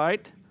that,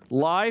 right?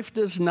 Life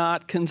does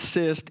not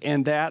consist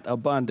in that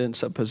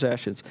abundance of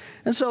possessions.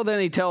 And so then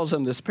he tells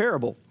them this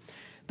parable.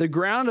 The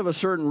ground of a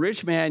certain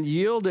rich man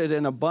yielded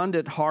an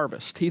abundant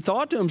harvest. He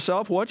thought to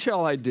himself, what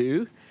shall I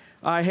do?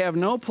 I have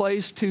no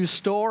place to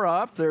store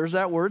up. There's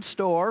that word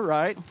store,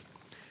 right?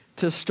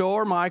 To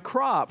store my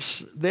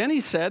crops. Then he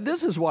said,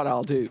 this is what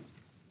I'll do.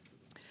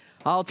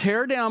 I'll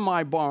tear down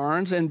my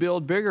barns and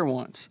build bigger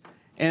ones.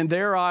 And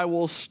there I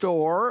will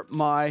store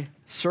my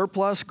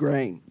surplus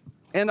grain.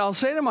 And I'll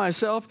say to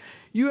myself,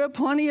 you have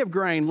plenty of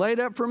grain laid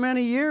up for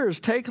many years.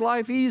 Take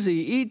life easy,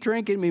 eat,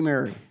 drink, and be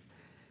merry.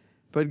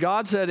 But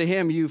God said to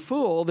him, you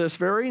fool, this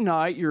very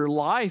night your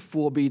life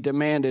will be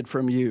demanded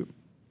from you.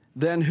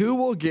 Then who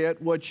will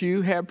get what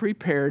you have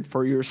prepared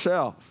for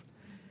yourself?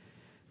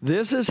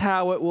 This is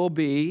how it will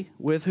be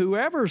with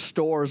whoever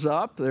stores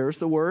up, there's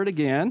the word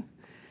again,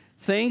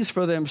 things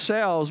for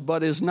themselves,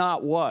 but is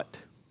not what?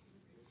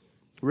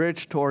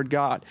 Rich toward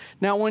God.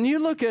 Now, when you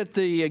look at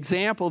the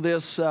example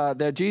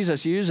that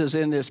Jesus uses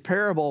in this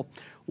parable,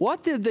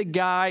 what did the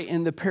guy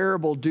in the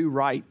parable do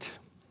right?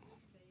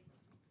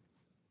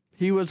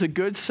 He was a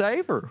good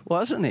saver,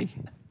 wasn't he?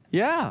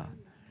 Yeah.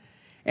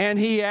 And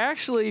he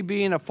actually,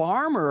 being a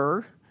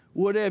farmer,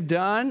 would have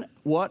done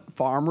what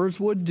farmers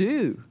would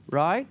do,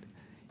 right?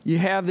 You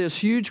have this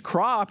huge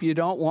crop, you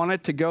don't want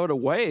it to go to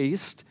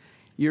waste.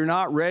 You're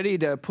not ready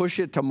to push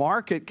it to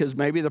market because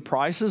maybe the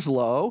price is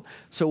low.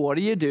 So what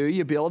do?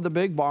 You build the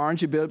big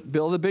barns, you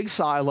build the big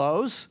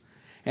silos,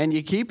 and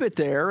you keep it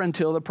there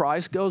until the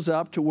price goes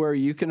up to where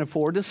you can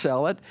afford to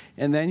sell it,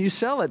 and then you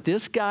sell it.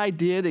 This guy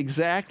did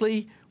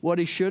exactly what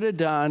he should have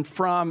done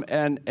from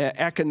an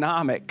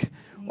economic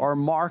or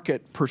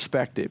market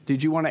perspective.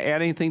 Did you want to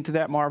add anything to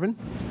that, Marvin?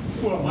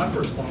 Well, my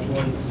first thought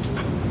was,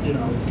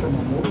 from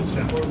a moral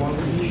standpoint, why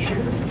would he share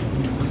it?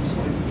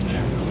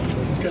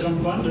 It's got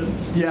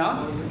abundance.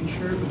 Yeah. Why would he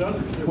share it with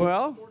others?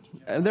 Well,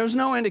 there's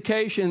no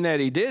indication that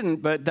he didn't,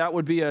 but that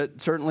would be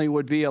certainly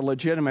would be a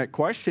legitimate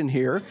question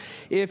here.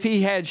 If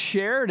he had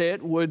shared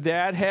it, would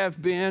that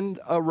have been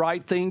a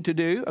right thing to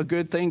do, a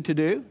good thing to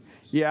do?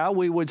 Yeah,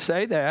 we would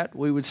say that.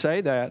 We would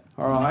say that.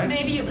 All right.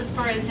 Maybe it was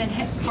for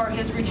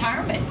his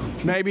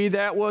retirement. Maybe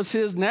that was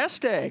his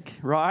nest egg,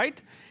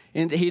 right?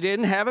 And he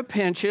didn't have a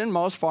pension.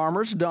 Most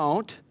farmers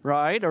don't,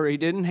 right? Or he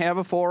didn't have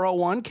a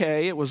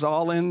 401k. It was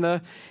all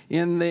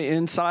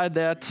inside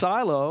that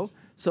silo.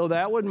 So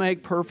that would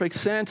make perfect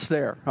sense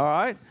there, all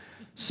right?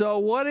 So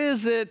what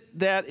is it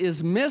that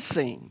is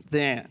missing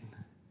then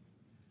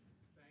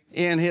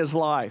in his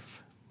life?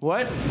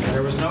 What?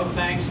 There was no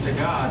thanks to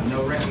God,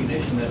 no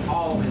recognition that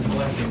all his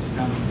blessings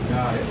come from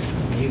God.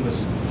 He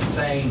was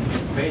saying,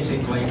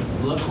 basically,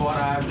 look what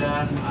I've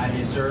done. I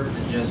deserve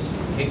to just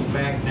kick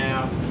back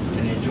now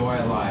and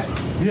enjoy life.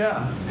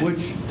 Yeah, and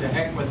to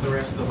heck with the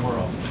rest of the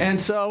world. And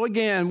so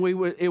again,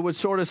 it would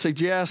sort of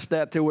suggest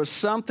that there was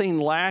something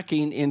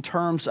lacking in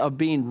terms of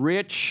being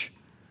rich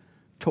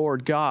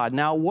toward God.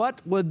 Now, what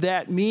would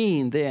that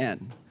mean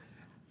then?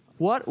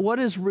 What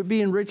is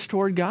being rich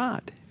toward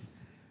God?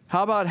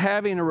 How about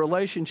having a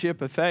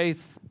relationship of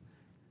faith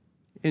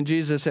in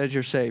Jesus as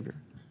your Savior?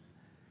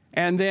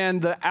 And then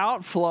the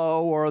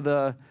outflow or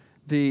the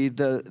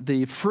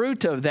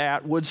fruit of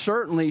that would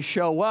certainly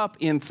show up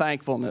in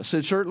thankfulness.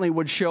 It certainly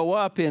would show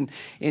up in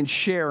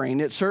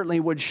sharing. It certainly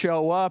would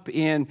show up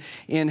in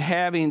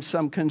having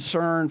some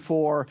concern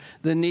for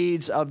the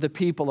needs of the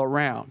people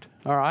around.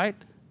 All right?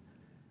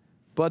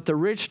 But the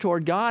rich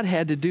toward God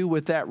had to do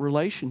with that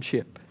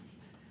relationship.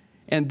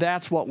 And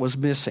that's what was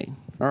missing.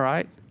 All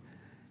right?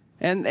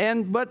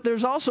 But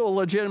there's also a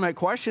legitimate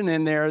question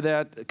in there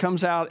that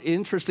comes out,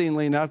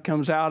 interestingly enough,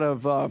 comes out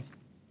of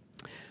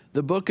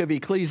the book of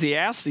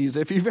Ecclesiastes.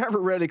 If you've ever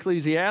read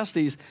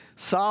Ecclesiastes,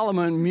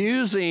 Solomon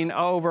musing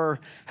over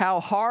how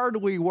hard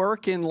we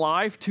work in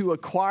life to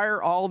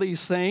acquire all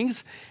these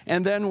things,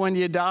 and then when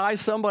you die,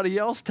 somebody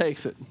else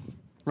takes it,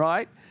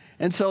 right?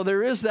 And so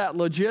there is that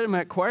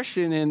legitimate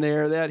question in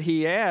there that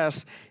he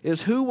asks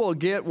is who will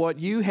get what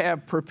you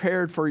have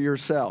prepared for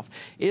yourself?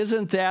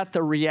 Isn't that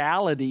the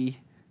reality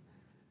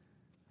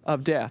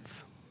of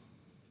death?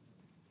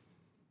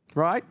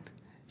 Right?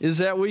 Is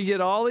that we get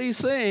all these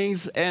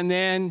things and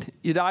then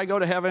you die, go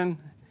to heaven,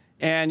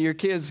 and your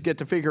kids get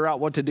to figure out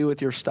what to do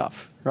with your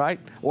stuff, right?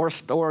 Or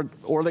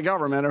the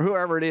government or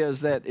whoever it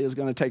is that is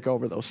going to take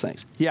over those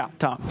things. Yeah,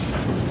 Tom.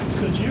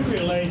 Could you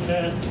relate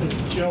that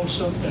to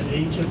Joseph in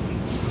Egypt?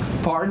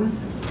 Pardon?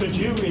 Could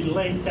you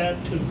relate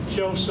that to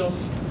Joseph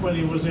when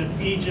he was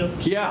in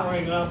Egypt,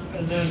 growing up,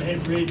 and then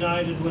had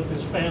reunited with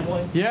his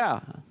family? Yeah.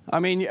 I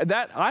mean,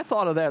 I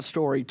thought of that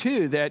story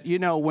too, that,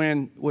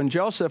 when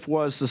Joseph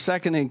was the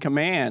second in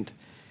command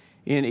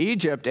in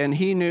Egypt and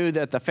he knew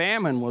that the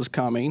famine was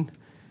coming,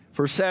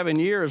 for 7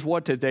 years,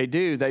 what did they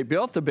do? They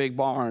built the big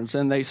barns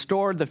and they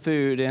stored the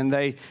food,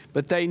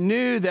 but they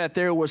knew that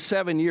there was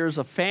 7 years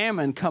of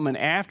famine coming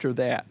after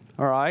that,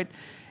 all right?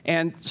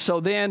 And so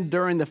then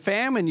during the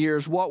famine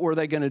years, what were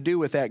they going to do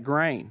with that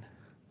grain?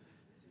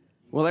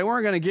 Well, they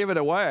weren't going to give it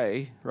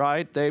away,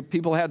 right?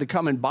 People had to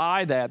come and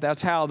buy that.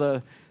 That's how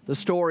the the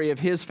story of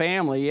his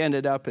family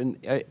ended up in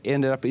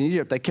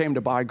Egypt. They came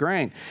to buy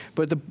grain.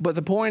 But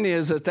the point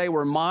is that they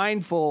were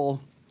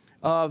mindful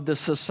of the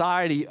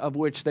society of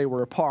which they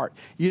were a part.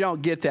 You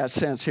don't get that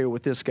sense here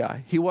with this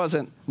guy. He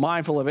wasn't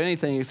mindful of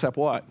anything except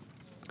what?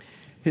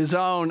 His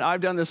own, I've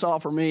done this all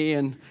for me,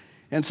 and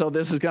so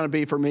this is going to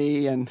be for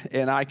me, and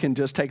I can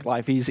just take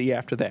life easy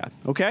after that.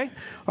 Okay?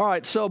 All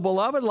right, so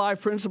beloved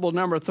life principle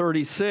number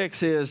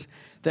 36 is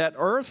that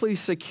earthly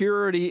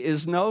security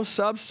is no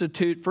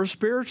substitute for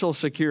spiritual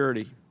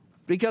security.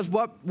 Because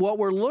what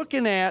we're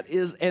looking at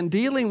is and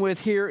dealing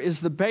with here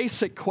is the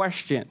basic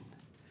question.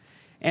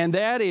 And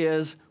that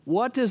is,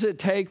 what does it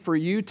take for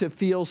you to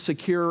feel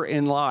secure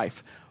in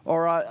life?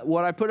 Or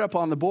what I put up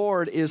on the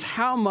board is,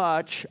 how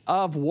much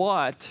of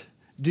what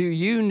do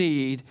you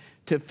need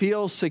to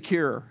feel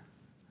secure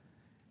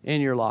in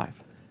your life?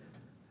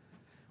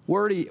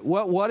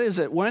 What is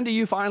it? When do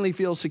you finally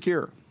feel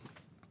secure?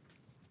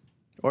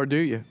 Or do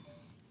you?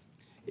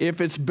 If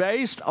it's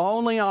based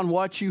only on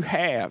what you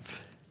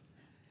have,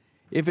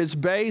 if it's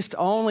based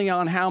only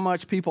on how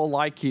much people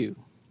like you,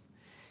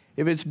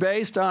 if it's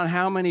based on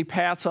how many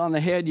pats on the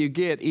head you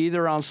get,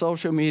 either on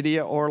social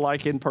media or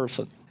like in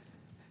person,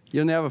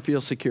 you'll never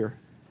feel secure.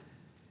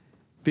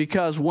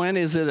 Because when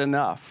is it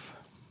enough?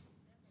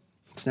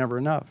 It's never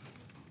enough.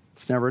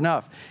 It's never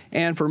enough.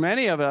 And for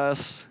many of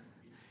us,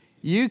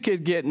 you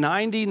could get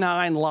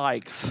 99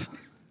 likes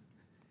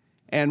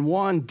and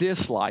 1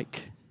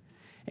 dislike,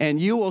 and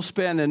you will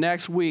spend the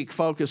next week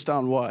focused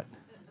on what?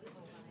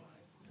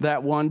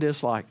 That 1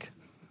 dislike.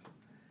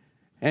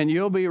 And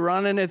you'll be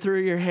running it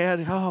through your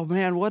head. Oh,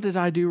 man, what did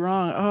I do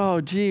wrong?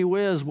 Oh, gee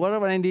whiz, what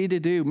do I need to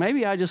do?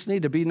 Maybe I just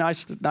need to be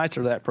nicer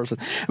to that person.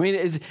 I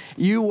mean,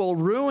 you will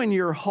ruin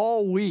your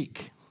whole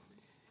week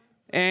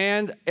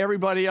and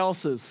everybody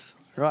else's,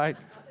 right?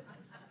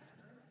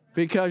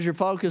 Because you're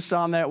focused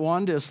on that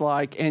 1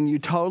 dislike and you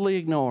totally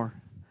ignore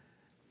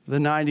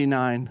the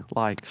 99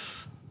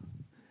 likes.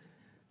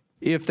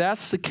 If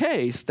that's the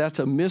case, that's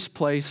a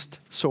misplaced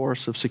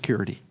source of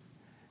security.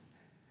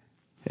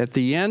 At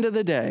the end of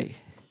the day,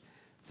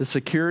 the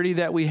security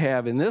that we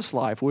have in this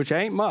life, which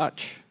ain't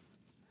much,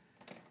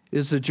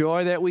 is the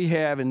joy that we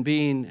have in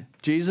being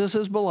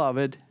Jesus'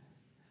 beloved,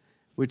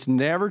 which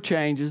never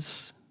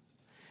changes,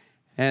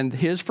 and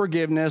his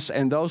forgiveness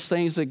and those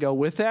things that go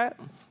with that,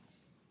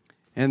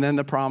 and then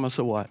the promise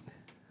of what?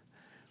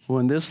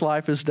 When this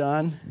life is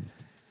done,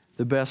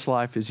 the best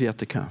life is yet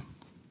to come.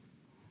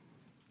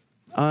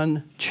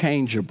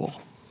 Unchangeable.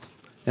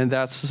 And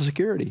that's the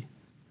security.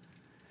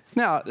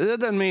 Now, that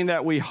doesn't mean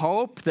that we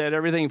hope that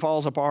everything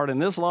falls apart in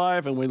this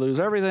life and we lose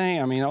everything.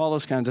 I mean, all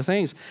those kinds of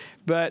things.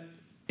 But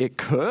it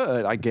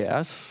could, I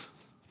guess,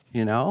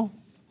 you know.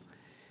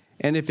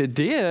 And if it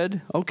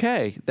did,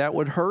 okay, that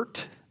would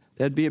hurt.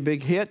 That'd be a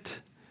big hit.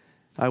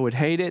 I would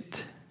hate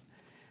it.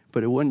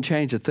 But it wouldn't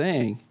change a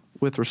thing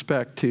with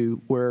respect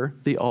to where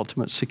the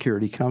ultimate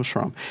security comes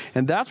from.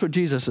 And that's what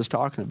Jesus is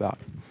talking about,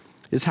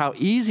 is how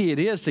easy it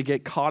is to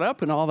get caught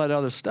up in all that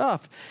other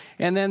stuff.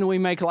 And then we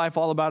make life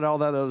all about all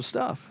that other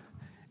stuff.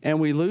 And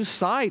we lose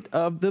sight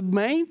of the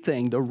main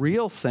thing, the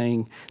real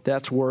thing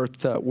that's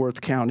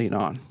worth counting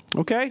on.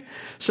 Okay?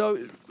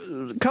 So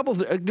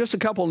just a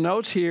couple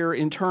notes here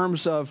in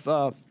terms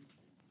of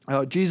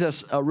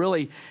Jesus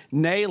really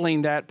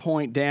nailing that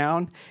point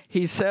down.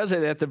 He says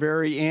it at the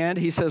very end.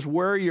 He says,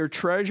 where your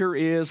treasure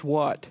is,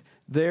 what?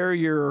 There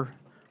your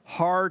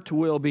heart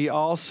will be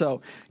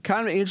also.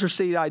 Kind of an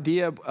interesting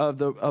idea of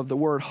the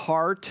word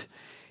heart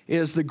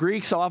is the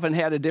Greeks often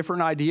had a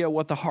different idea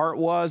what the heart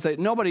was.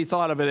 Nobody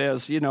thought of it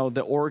as,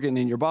 the organ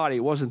in your body.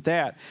 It wasn't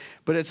that.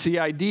 But it's the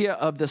idea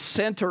of the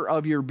center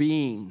of your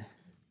being.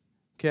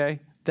 Okay?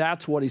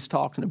 That's what he's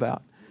talking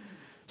about.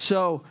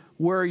 So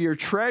where your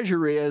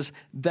treasure is,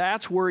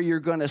 that's where you're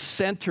going to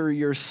center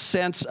your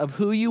sense of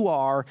who you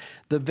are,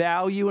 the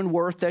value and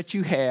worth that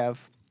you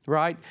have,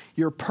 right?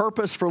 Your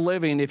purpose for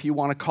living, if you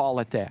want to call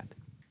it that.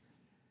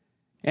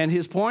 And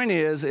his point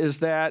is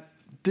that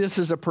this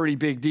is a pretty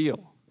big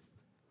deal.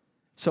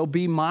 So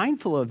be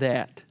mindful of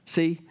that.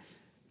 See,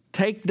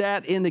 take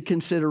that into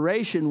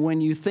consideration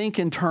when you think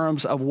in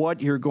terms of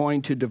what you're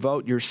going to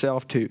devote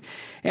yourself to.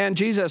 And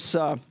Jesus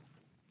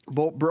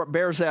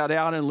bears that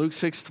out in Luke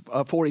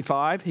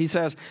 6:45. He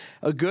says,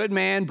 a good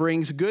man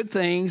brings good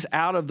things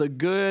out of the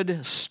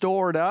good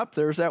stored up.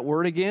 There's that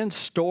word again,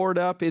 stored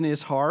up in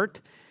his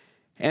heart.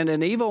 And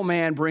an evil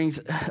man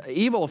brings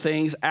evil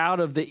things out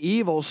of the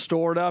evil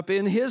stored up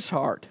in his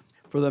heart.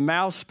 For the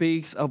mouth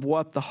speaks of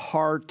what the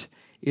heart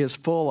is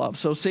full of.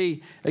 So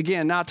see,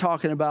 again, not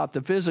talking about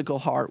the physical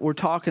heart. We're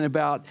talking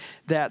about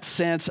that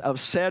sense of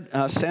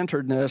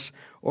centeredness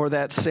or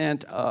that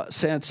sense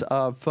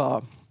of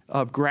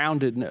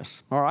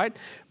groundedness. All right?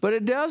 But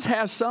it does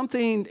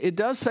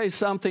say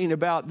something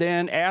about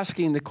then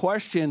asking the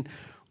question,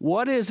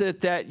 what is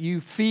it that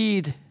you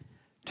feed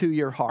to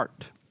your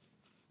heart?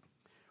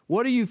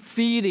 What are you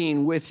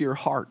feeding with your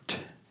heart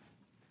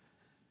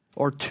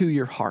or to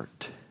your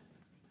heart?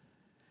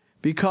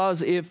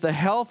 Because if the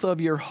health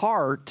of your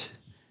heart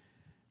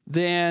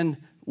then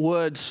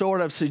would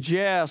sort of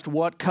suggest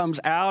what comes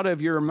out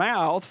of your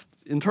mouth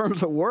in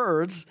terms of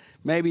words,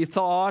 maybe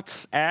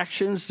thoughts,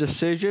 actions,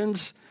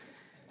 decisions,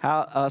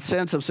 a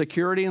sense of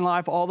security in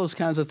life, all those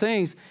kinds of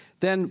things,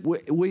 then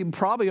we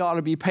probably ought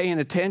to be paying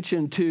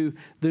attention to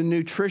the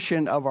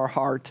nutrition of our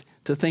heart,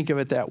 to think of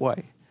it that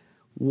way.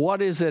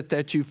 What is it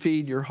that you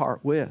feed your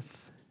heart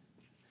with?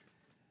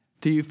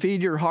 Do you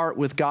feed your heart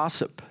with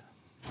gossip?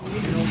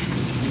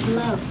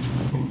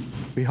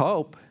 Love. We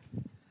hope.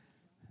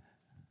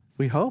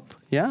 We hope.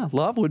 Yeah,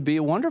 love would be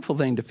a wonderful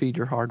thing to feed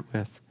your heart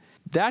with.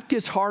 That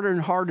gets harder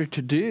and harder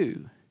to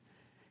do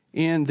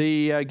in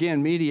the,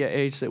 again, media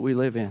age that we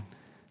live in.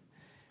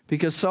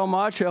 Because so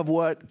much of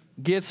what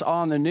gets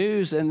on the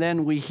news and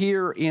then we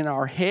hear in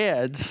our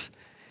heads,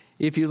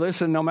 if you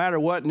listen, no matter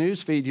what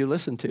news feed you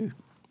listen to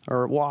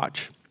or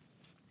watch,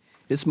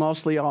 it's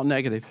mostly all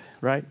negative,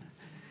 right?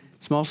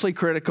 It's mostly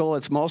critical.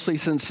 It's mostly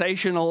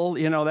sensational,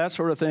 that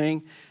sort of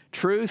thing.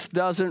 Truth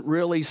doesn't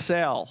really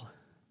sell.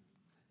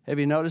 Have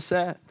you noticed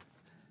that?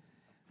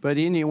 But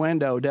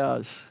innuendo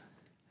does.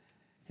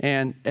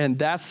 And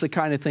that's the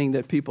kind of thing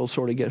that people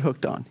sort of get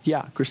hooked on.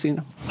 Yeah,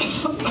 Christina? We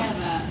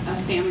have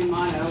a family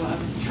motto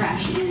of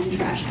trash in,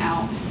 trash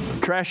out.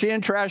 Trash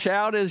in, trash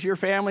out is your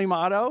family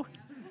motto?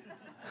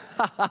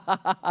 You put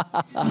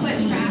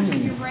trash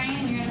in your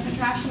brain, you're going to put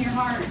trash in your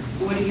heart.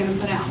 What are you going to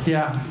put out?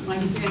 Yeah.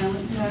 Like if you're going to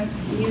listen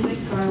to music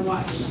or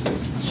watch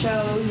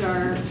shows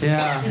or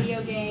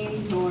video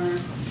games or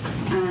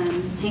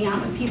hang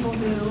out with people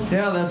who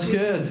that's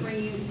good.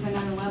 Bring you to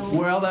another level.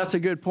 Well, that's a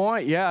good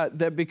point. Yeah,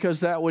 because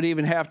that would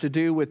even have to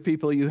do with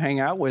people you hang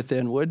out with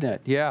then, wouldn't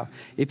it? Yeah.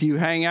 If you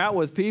hang out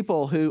with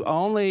people who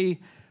only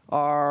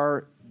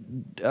are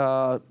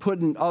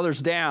putting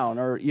others down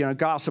or,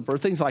 gossip or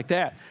things like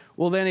that,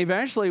 well, then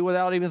eventually,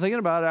 without even thinking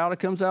about it, out it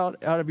comes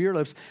out of your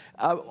lips.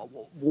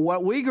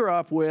 What we grew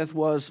up with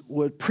was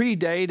what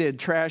predated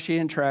trash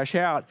in, trash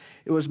out.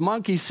 It was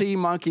monkey see,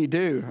 monkey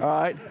do, all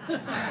right?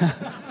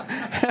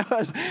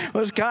 It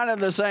was kind of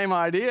the same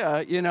idea,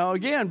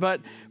 again.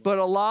 But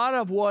a lot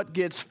of what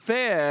gets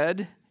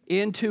fed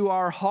into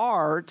our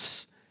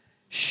hearts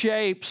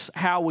shapes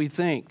how we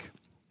think.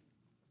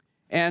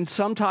 And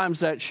sometimes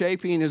that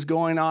shaping is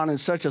going on in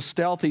such a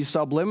stealthy,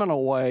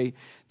 subliminal way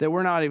that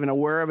we're not even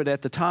aware of it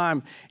at the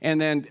time, and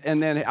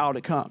then out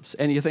it comes.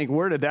 And you think,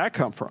 where did that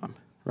come from,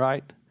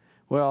 right?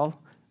 Well,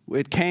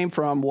 it came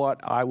from what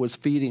I was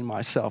feeding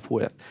myself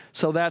with.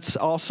 So that's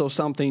also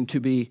something to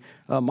be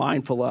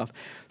mindful of.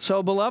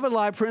 So Beloved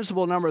Life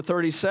principle number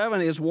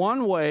 37 is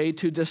one way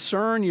to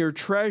discern your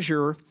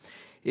treasure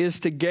is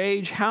to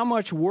gauge how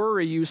much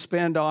worry you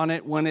spend on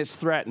it when it's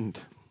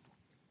threatened.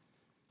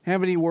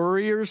 Have any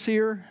worriers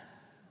here?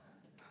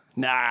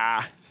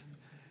 Nah.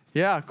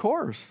 Yeah, of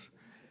course.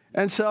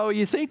 And so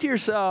you think to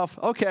yourself,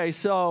 okay,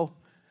 so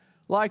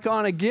like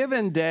on a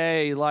given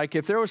day, like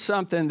if there was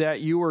something that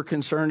you were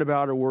concerned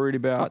about or worried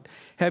about,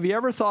 have you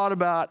ever thought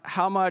about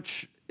how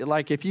much,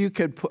 like if you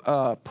could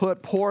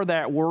pour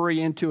that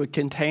worry into a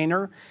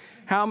container,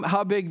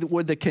 how big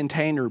would the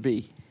container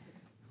be?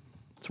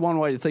 It's one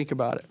way to think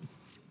about it.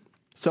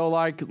 So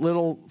like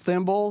little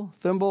thimble,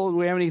 do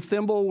we have any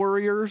thimble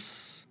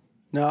worriers?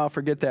 No,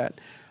 forget that.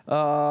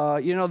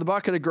 The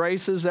bucket of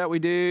graces that we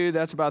do,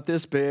 that's about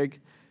this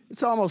big.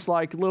 It's almost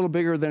like a little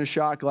bigger than a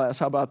shot glass.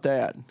 How about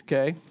that?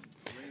 Okay.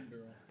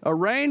 A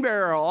rain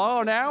barrel.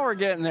 Oh, now we're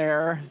getting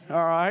there.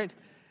 All right.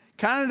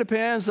 Kind of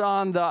depends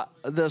on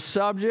the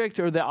subject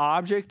or the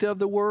object of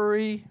the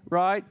worry,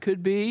 right?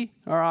 Could be.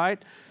 All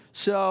right.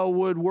 So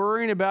would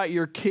worrying about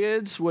your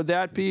kids, would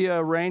that be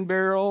a rain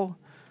barrel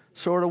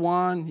sort of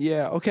one?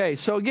 Yeah. Okay.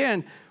 So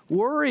again,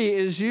 worry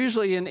is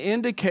usually an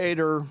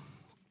indicator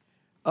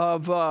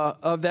of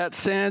that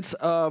sense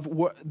of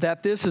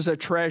that this is a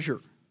treasure.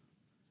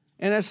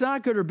 And it's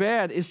not good or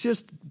bad. It's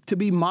just to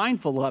be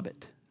mindful of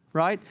it,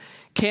 right?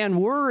 Can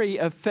worry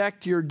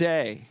affect your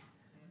day?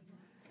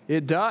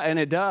 It does, and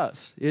it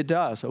does. It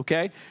does,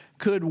 okay?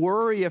 Could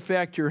worry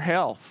affect your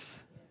health?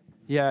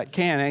 Yeah, it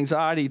can.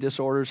 Anxiety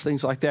disorders,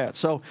 things like that.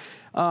 So,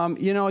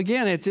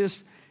 again,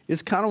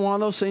 it's kind of one of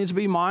those things to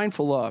be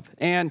mindful of.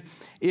 And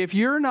if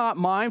you're not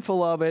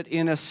mindful of it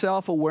in a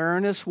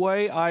self-awareness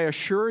way, I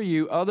assure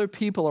you other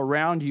people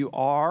around you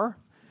are.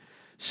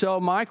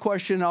 So my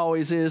question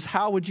always is,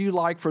 how would you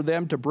like for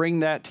them to bring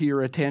that to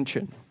your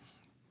attention?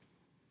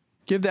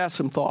 Give that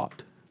some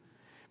thought.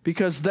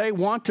 Because they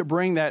want to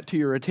bring that to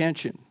your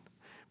attention,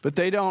 but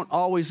they don't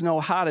always know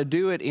how to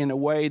do it in a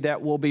way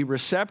that will be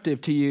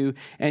receptive to you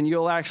and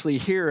you'll actually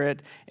hear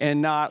it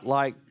and not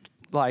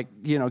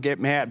get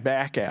mad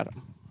back at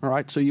them. All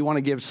right, so you want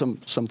to give some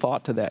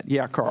thought to that.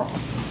 Yeah, Carl.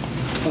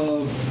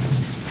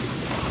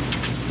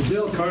 The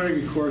Dale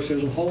Carnegie course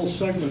has a whole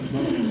segment,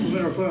 as a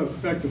matter of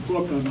fact, a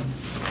book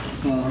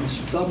on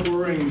Stop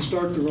Worrying and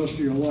Start the Rest of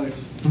Your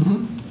Life.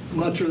 Mm-hmm. I'm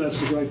not sure that's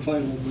the right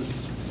title, but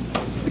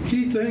the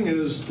key thing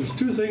is there's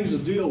two things to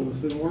deal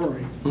with in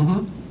worry.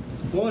 Mm-hmm.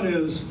 One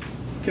is,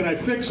 can I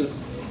fix it?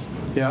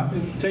 Yeah.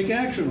 And take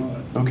action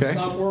on it. Okay.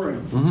 Stop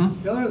worrying.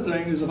 Mm-hmm. The other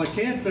thing is if I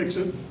can't fix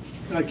it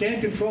and I can't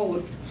control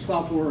it,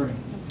 stop worrying.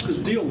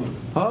 Just deal with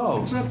it.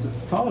 Oh. Just accept it.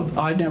 Oh,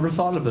 I never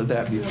thought of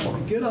that before.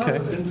 Get out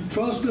and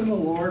trust in the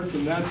Lord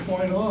from that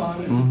point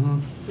on.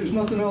 And there's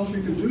nothing else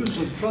you can do,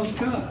 so trust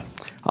God.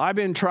 I've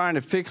been trying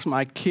to fix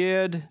my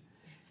kid,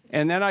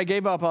 and then I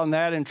gave up on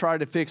that and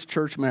tried to fix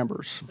church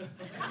members.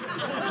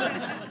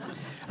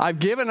 I've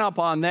given up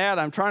on that.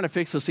 I'm trying to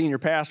fix the senior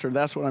pastor.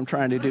 That's what I'm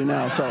trying to do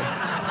now. So,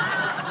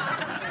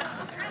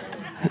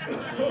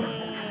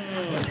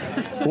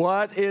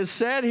 what is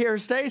said here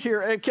stays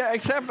here,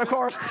 except, of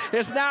course,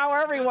 it's now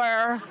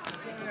everywhere.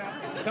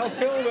 Tell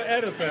Phil to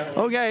edit that.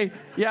 Okay,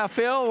 yeah,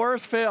 Phil,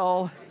 where's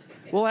Phil?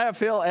 We'll have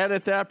Phil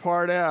edit that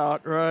part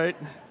out, right?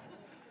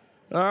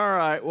 All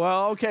right,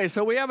 well, okay,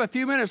 so we have a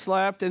few minutes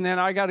left, and then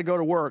I got to go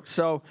to work.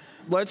 So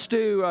let's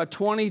do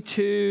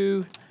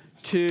 22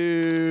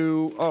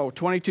 to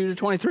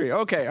 23.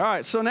 Okay, all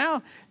right. So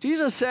now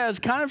Jesus says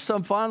kind of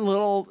some fun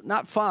little,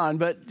 not fun,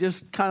 but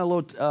just kind of a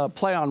little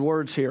play on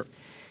words here.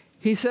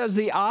 He says,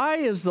 the eye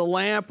is the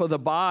lamp of the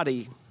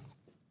body.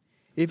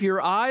 If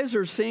your eyes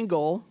are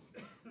single,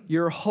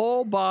 your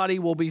whole body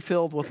will be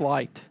filled with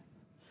light.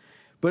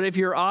 But if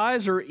your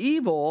eyes are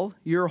evil,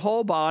 your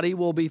whole body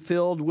will be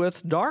filled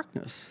with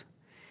darkness.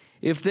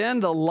 If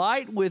then the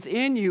light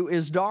within you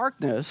is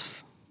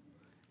darkness,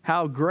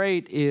 how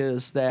great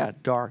is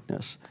that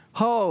darkness?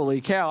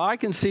 Holy cow, I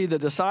can see the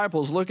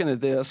disciples looking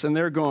at this and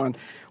they're going,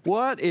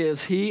 what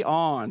is he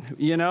on?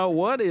 You know,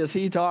 what is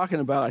he talking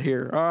about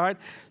here? All right,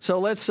 so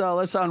let's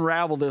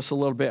unravel this a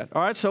little bit.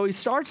 All right, so he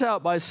starts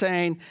out by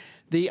saying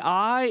the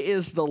eye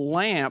is the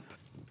lamp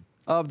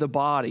of the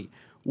body.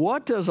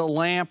 What does a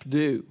lamp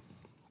do?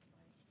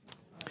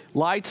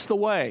 Lights the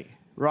way,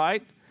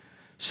 right?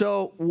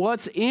 So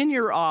what's in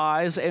your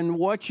eyes and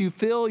what you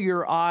fill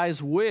your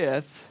eyes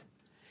with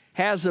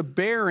has a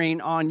bearing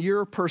on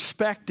your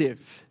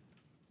perspective,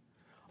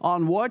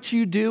 on what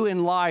you do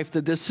in life,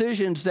 the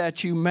decisions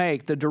that you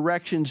make, the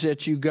directions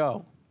that you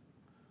go.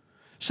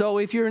 So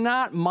if you're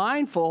not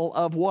mindful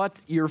of what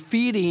you're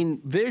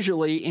feeding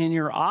visually in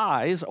your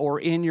eyes or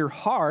in your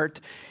heart,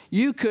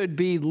 you could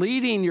be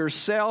leading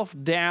yourself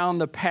down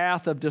the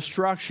path of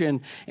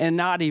destruction and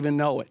not even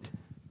know it.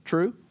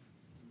 True?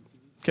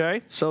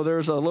 Okay, so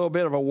there's a little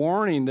bit of a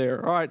warning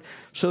there. All right,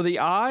 so the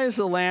eye is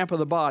the lamp of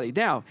the body.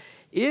 Now,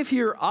 if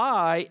your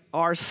eye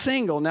are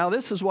single, now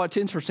this is what's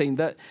interesting.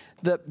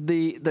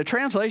 The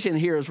translation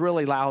here is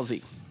really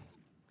lousy.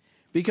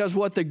 Because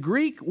what the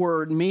Greek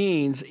word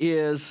means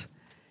is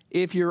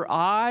if your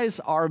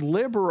eyes are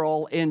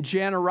liberal in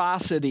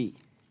generosity,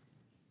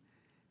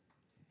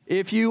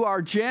 if you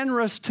are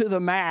generous to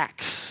the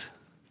max,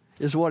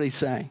 is what he's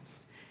saying.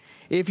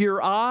 If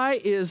your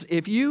eye is,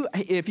 if you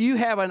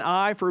have an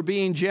eye for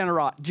being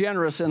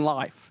generous in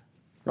life,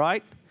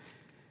 right?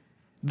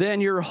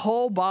 Then your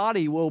whole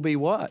body will be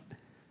what?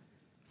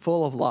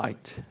 Full of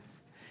light.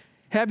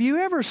 Have you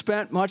ever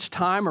spent much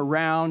time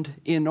around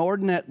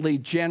inordinately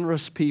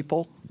generous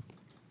people?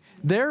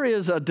 There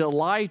is a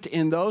delight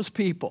in those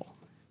people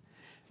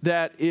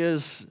that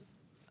is,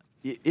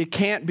 it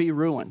can't be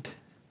ruined.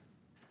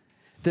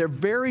 They're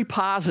very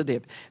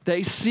positive.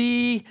 They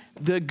see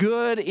the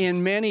good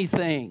in many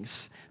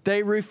things.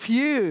 They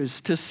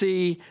refuse to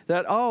see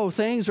that, oh,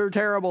 things are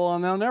terrible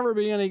and they'll never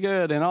be any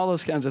good and all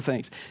those kinds of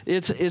things.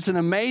 It's an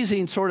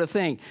amazing sort of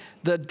thing.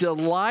 The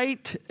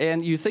delight,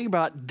 and you think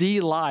about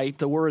delight,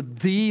 the word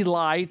the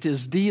light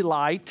is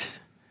delight.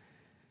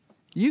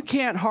 You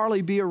can't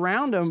hardly be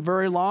around them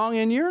very long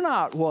and you're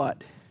not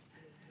what?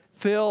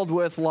 Filled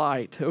with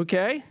light,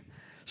 okay?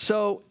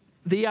 So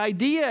the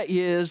idea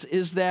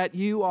is that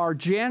you are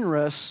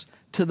generous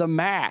to the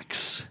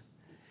max.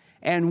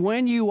 And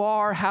when you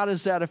are, how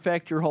does that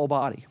affect your whole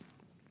body?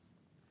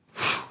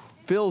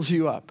 Fills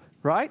you up,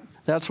 right?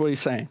 That's what he's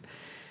saying.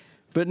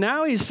 But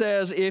now he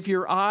says, if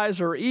your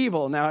eyes are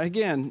evil. Now,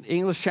 again,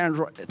 English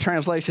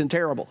translation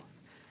terrible.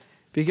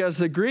 Because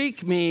the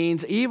Greek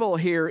means evil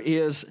here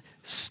is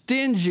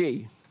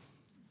stingy.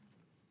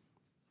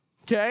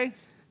 Okay?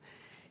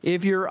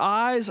 If your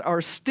eyes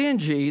are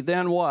stingy,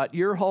 then what?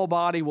 Your whole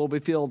body will be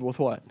filled with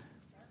what?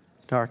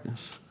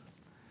 Darkness.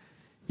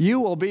 You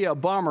will be a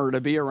bummer to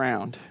be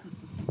around.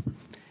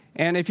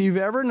 And if you've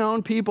ever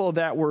known people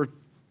that were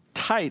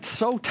tight,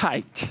 so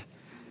tight,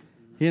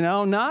 you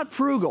know, not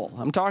frugal.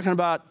 I'm talking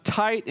about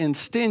tight and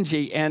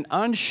stingy and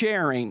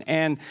unsharing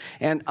and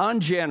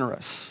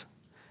ungenerous.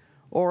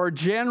 Or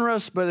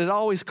generous, but it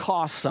always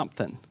costs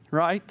something,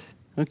 right?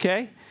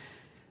 Okay?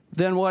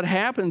 Then what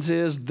happens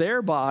is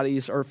their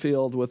bodies are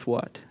filled with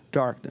what?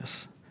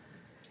 Darkness.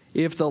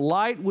 If the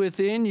light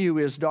within you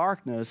is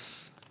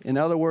darkness, in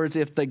other words,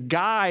 if the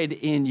guide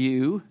in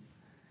you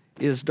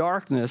is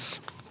darkness,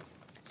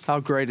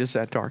 how great is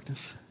that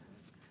darkness?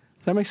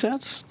 Does that make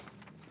sense?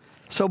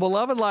 So,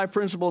 beloved life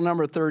principle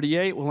number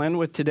 38, we'll end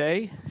with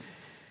today.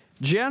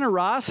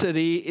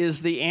 Generosity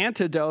is the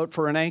antidote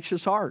for an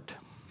anxious heart.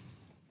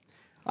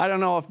 I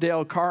don't know if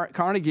Dale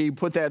Carnegie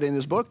put that in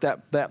his book.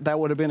 That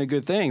would have been a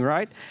good thing,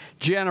 right?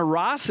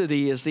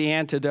 Generosity is the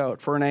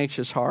antidote for an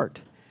anxious heart,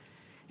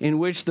 in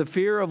which the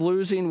fear of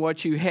losing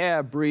what you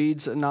have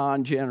breeds a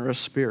non-generous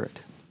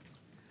spirit.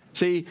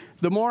 See,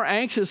 the more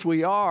anxious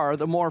we are,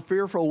 the more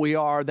fearful we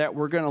are that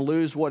we're going to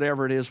lose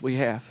whatever it is we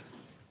have.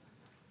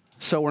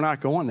 So we're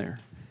not going there.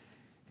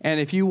 And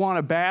if you want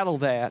to battle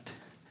that,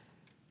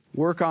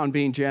 work on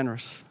being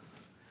generous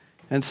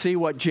and see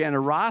what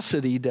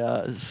generosity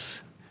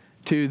does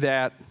to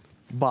that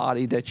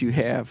body that you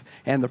have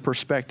and the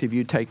perspective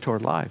you take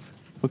toward life.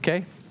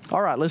 Okay?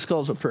 All right, let's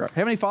close with prayer.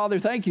 Heavenly Father,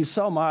 thank you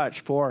so much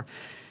for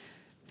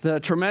the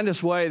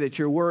tremendous way that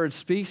your word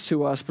speaks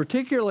to us,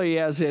 particularly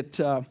as it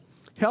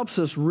helps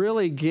us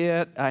really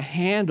get a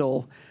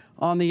handle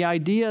on the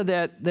idea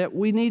that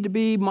we need to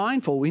be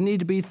mindful. We need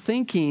to be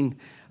thinking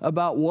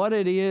about what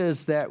it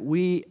is that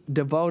we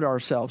devote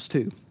ourselves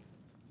to.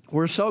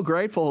 We're so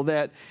grateful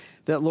that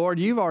Lord,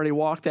 you've already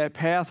walked that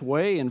path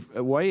way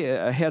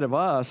ahead of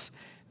us,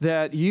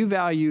 that you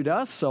valued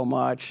us so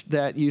much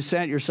that you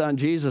sent your son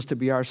Jesus to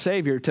be our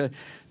Savior, to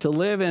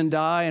live and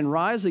die and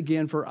rise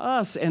again for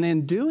us. And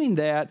in doing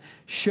that,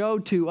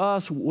 showed to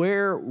us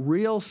where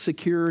real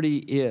security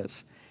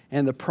is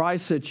and the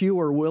price that you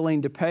are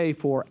willing to pay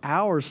for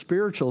our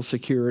spiritual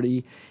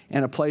security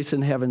and a place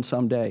in heaven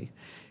someday.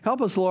 Help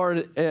us,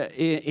 Lord,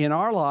 in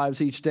our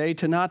lives each day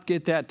to not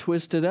get that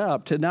twisted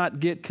up, to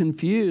not get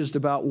confused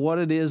about what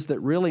it is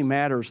that really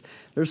matters.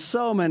 There's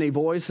so many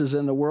voices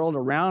in the world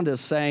around us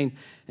saying,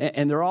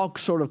 and they're all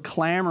sort of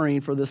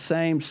clamoring for the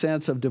same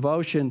sense of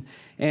devotion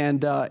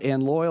and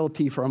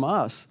loyalty from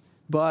us.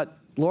 But,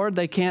 Lord,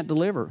 they can't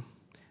deliver.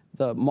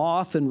 The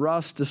moth and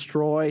rust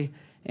destroy,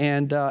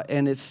 and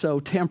it's so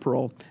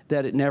temporal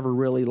that it never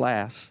really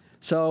lasts.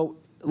 So,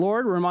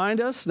 Lord,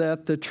 remind us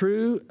that the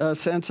true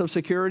sense of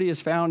security is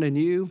found in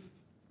you.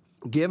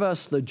 Give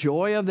us the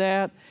joy of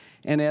that,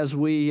 and as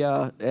we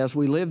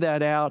live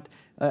that out,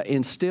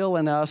 instill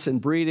in us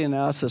and breed in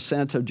us a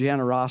sense of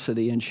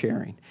generosity and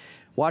sharing.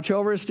 Watch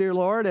over us, dear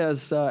Lord,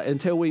 as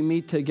until we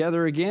meet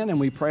together again, and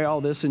we pray all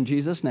this in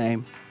Jesus'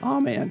 name.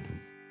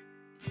 Amen.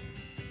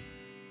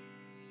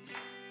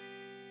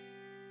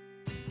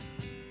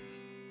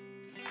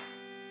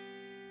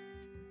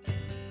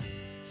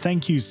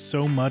 Thank you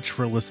so much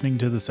for listening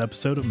to this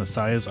episode of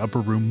Messiah's Upper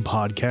Room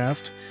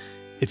podcast.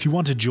 If you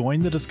want to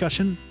join the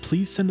discussion,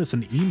 please send us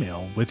an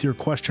email with your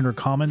question or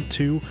comment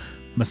to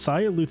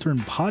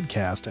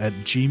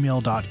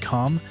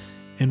messiahlutheranpodcast@gmail.com,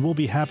 and we'll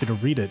be happy to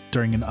read it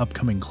during an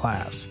upcoming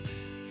class.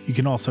 You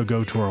can also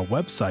go to our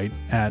website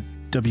at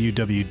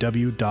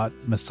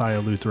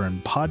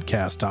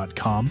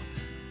www.messiahlutheranpodcast.com,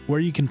 where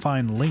you can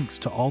find links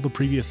to all the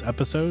previous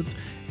episodes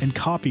and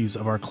copies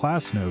of our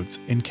class notes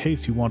in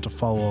case you want to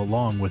follow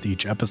along with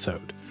each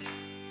episode.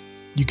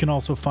 You can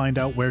also find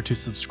out where to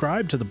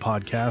subscribe to the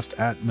podcast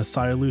at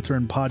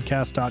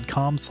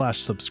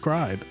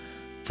messiahlutheranpodcast.com/subscribe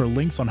for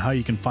links on how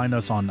you can find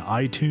us on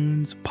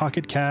iTunes,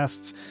 Pocket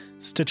Casts,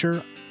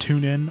 Stitcher,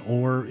 TuneIn,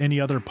 or any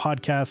other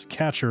podcast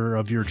catcher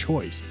of your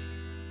choice.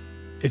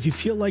 If you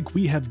feel like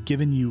we have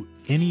given you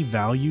any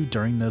value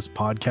during this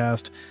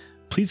podcast,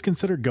 please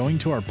consider going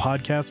to our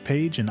podcast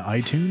page in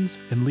iTunes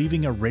and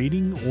leaving a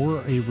rating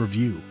or a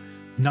review.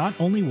 Not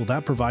only will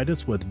that provide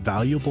us with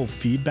valuable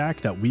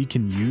feedback that we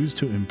can use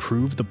to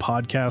improve the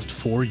podcast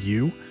for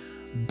you,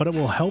 but it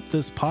will help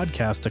this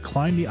podcast to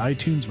climb the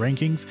iTunes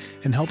rankings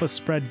and help us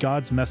spread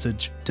God's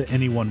message to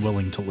anyone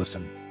willing to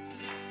listen.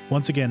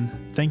 Once again,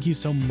 thank you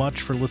so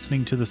much for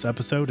listening to this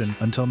episode, and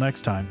until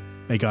next time,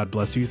 may God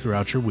bless you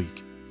throughout your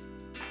week.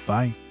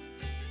 Bye.